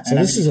 Yeah. So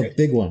this is a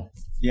big one.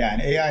 Yeah,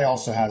 and AI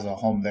also has a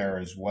home there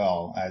as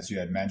well, as you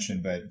had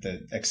mentioned, but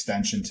the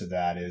extension to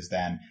that is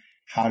then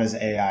how does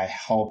AI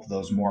help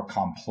those more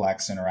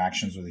complex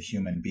interactions with a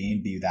human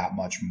being be that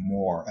much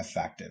more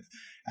effective?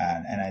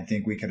 And I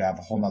think we could have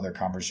a whole nother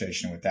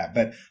conversation with that.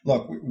 But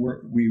look,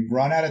 we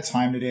run out of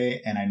time today,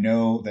 and I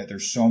know that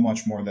there's so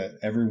much more that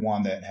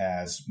everyone that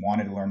has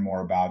wanted to learn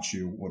more about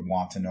you would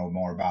want to know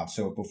more about.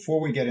 So before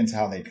we get into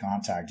how they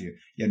contact you,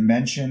 you had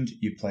mentioned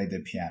you played the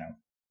piano.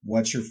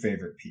 What's your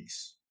favorite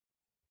piece?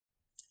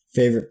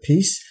 Favorite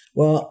piece?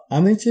 Well,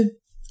 I'm into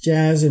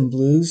jazz and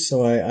blues,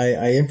 so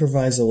I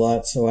improvise a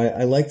lot. So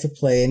I like to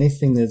play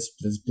anything that's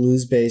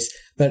blues based.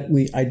 But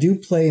I do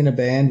play in a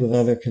band with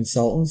other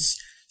consultants.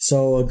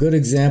 So a good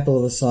example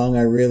of a song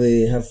I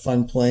really have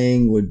fun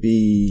playing would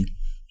be,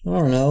 I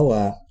don't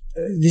know,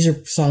 these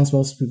are songs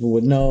most people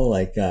would know,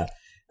 like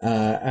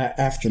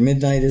After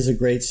Midnight is a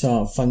great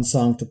song, fun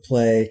song to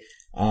play.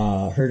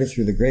 Heard It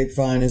Through the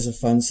Grapevine is a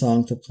fun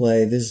song to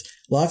play. There's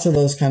lots of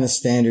those kind of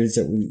standards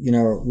that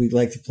we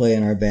like to play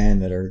in our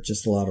band that are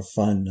just a lot of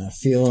fun.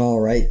 Feeling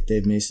All Right,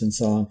 Dave Mason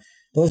song.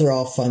 Those are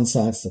all fun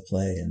songs to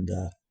play. And,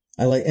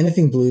 I like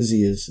anything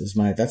bluesy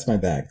that's my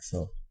bag.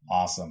 So.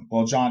 Awesome.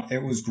 Well, John,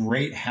 it was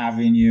great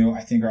having you.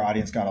 I think our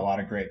audience got a lot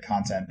of great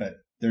content, but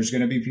there's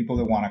going to be people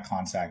that want to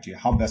contact you.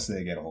 How best do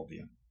they get a hold of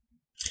you?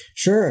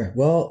 Sure.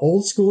 Well,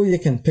 old school, you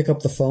can pick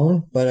up the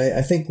phone, but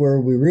I think where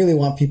we really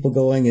want people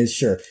going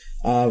is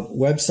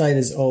website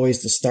is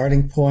always the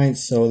starting point.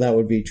 So that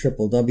would be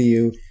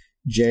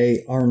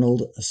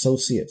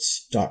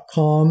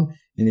www.jarnoldassociates.com.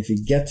 And if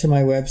you get to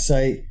my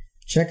website,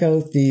 check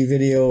out the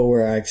video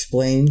where I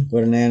explain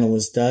what an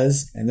analyst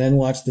does, and then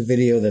watch the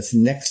video that's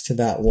next to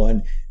that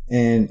one.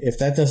 And if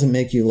that doesn't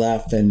make you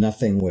laugh, then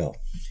nothing will.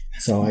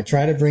 So I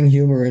try to bring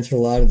humor into a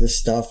lot of this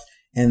stuff.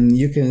 And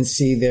you can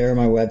see there on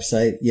my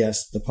website,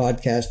 yes, the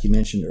podcast you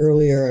mentioned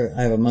earlier.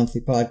 I have a monthly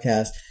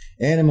podcast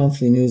and a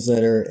monthly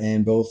newsletter,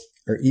 and both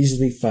are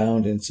easily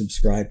found and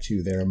subscribed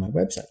to there on my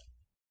website.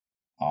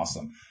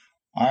 Awesome.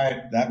 All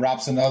right. That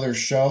wraps another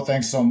show.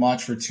 Thanks so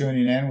much for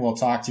tuning in. We'll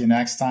talk to you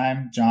next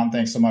time. John,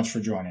 thanks so much for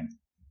joining.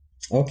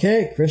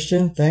 Okay,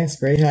 Christian, thanks.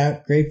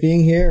 Great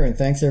being here. And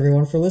thanks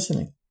everyone for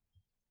listening.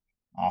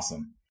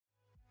 Awesome.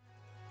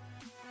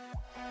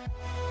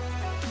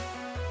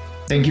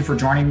 Thank you for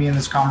joining me in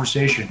this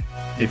conversation.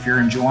 If you're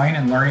enjoying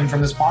and learning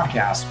from this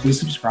podcast, please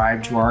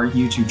subscribe to our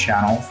YouTube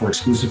channel for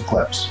exclusive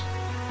clips.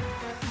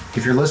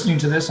 If you're listening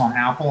to this on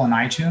Apple and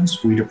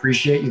iTunes, we'd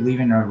appreciate you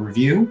leaving a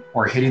review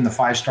or hitting the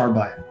 5-star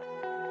button.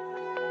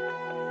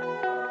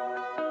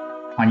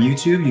 On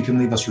YouTube, you can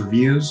leave us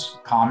reviews,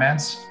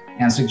 comments,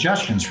 and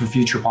suggestions for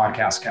future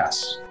podcast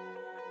guests.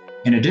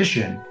 In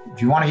addition,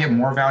 if you want to get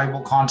more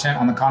valuable content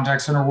on the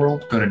contact center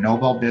world, go to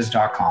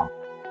nobelbiz.com.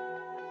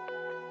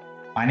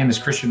 My name is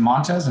Christian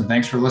Montez, and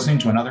thanks for listening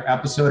to another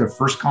episode of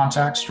First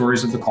Contact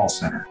Stories of the Call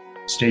Center.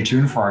 Stay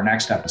tuned for our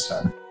next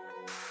episode.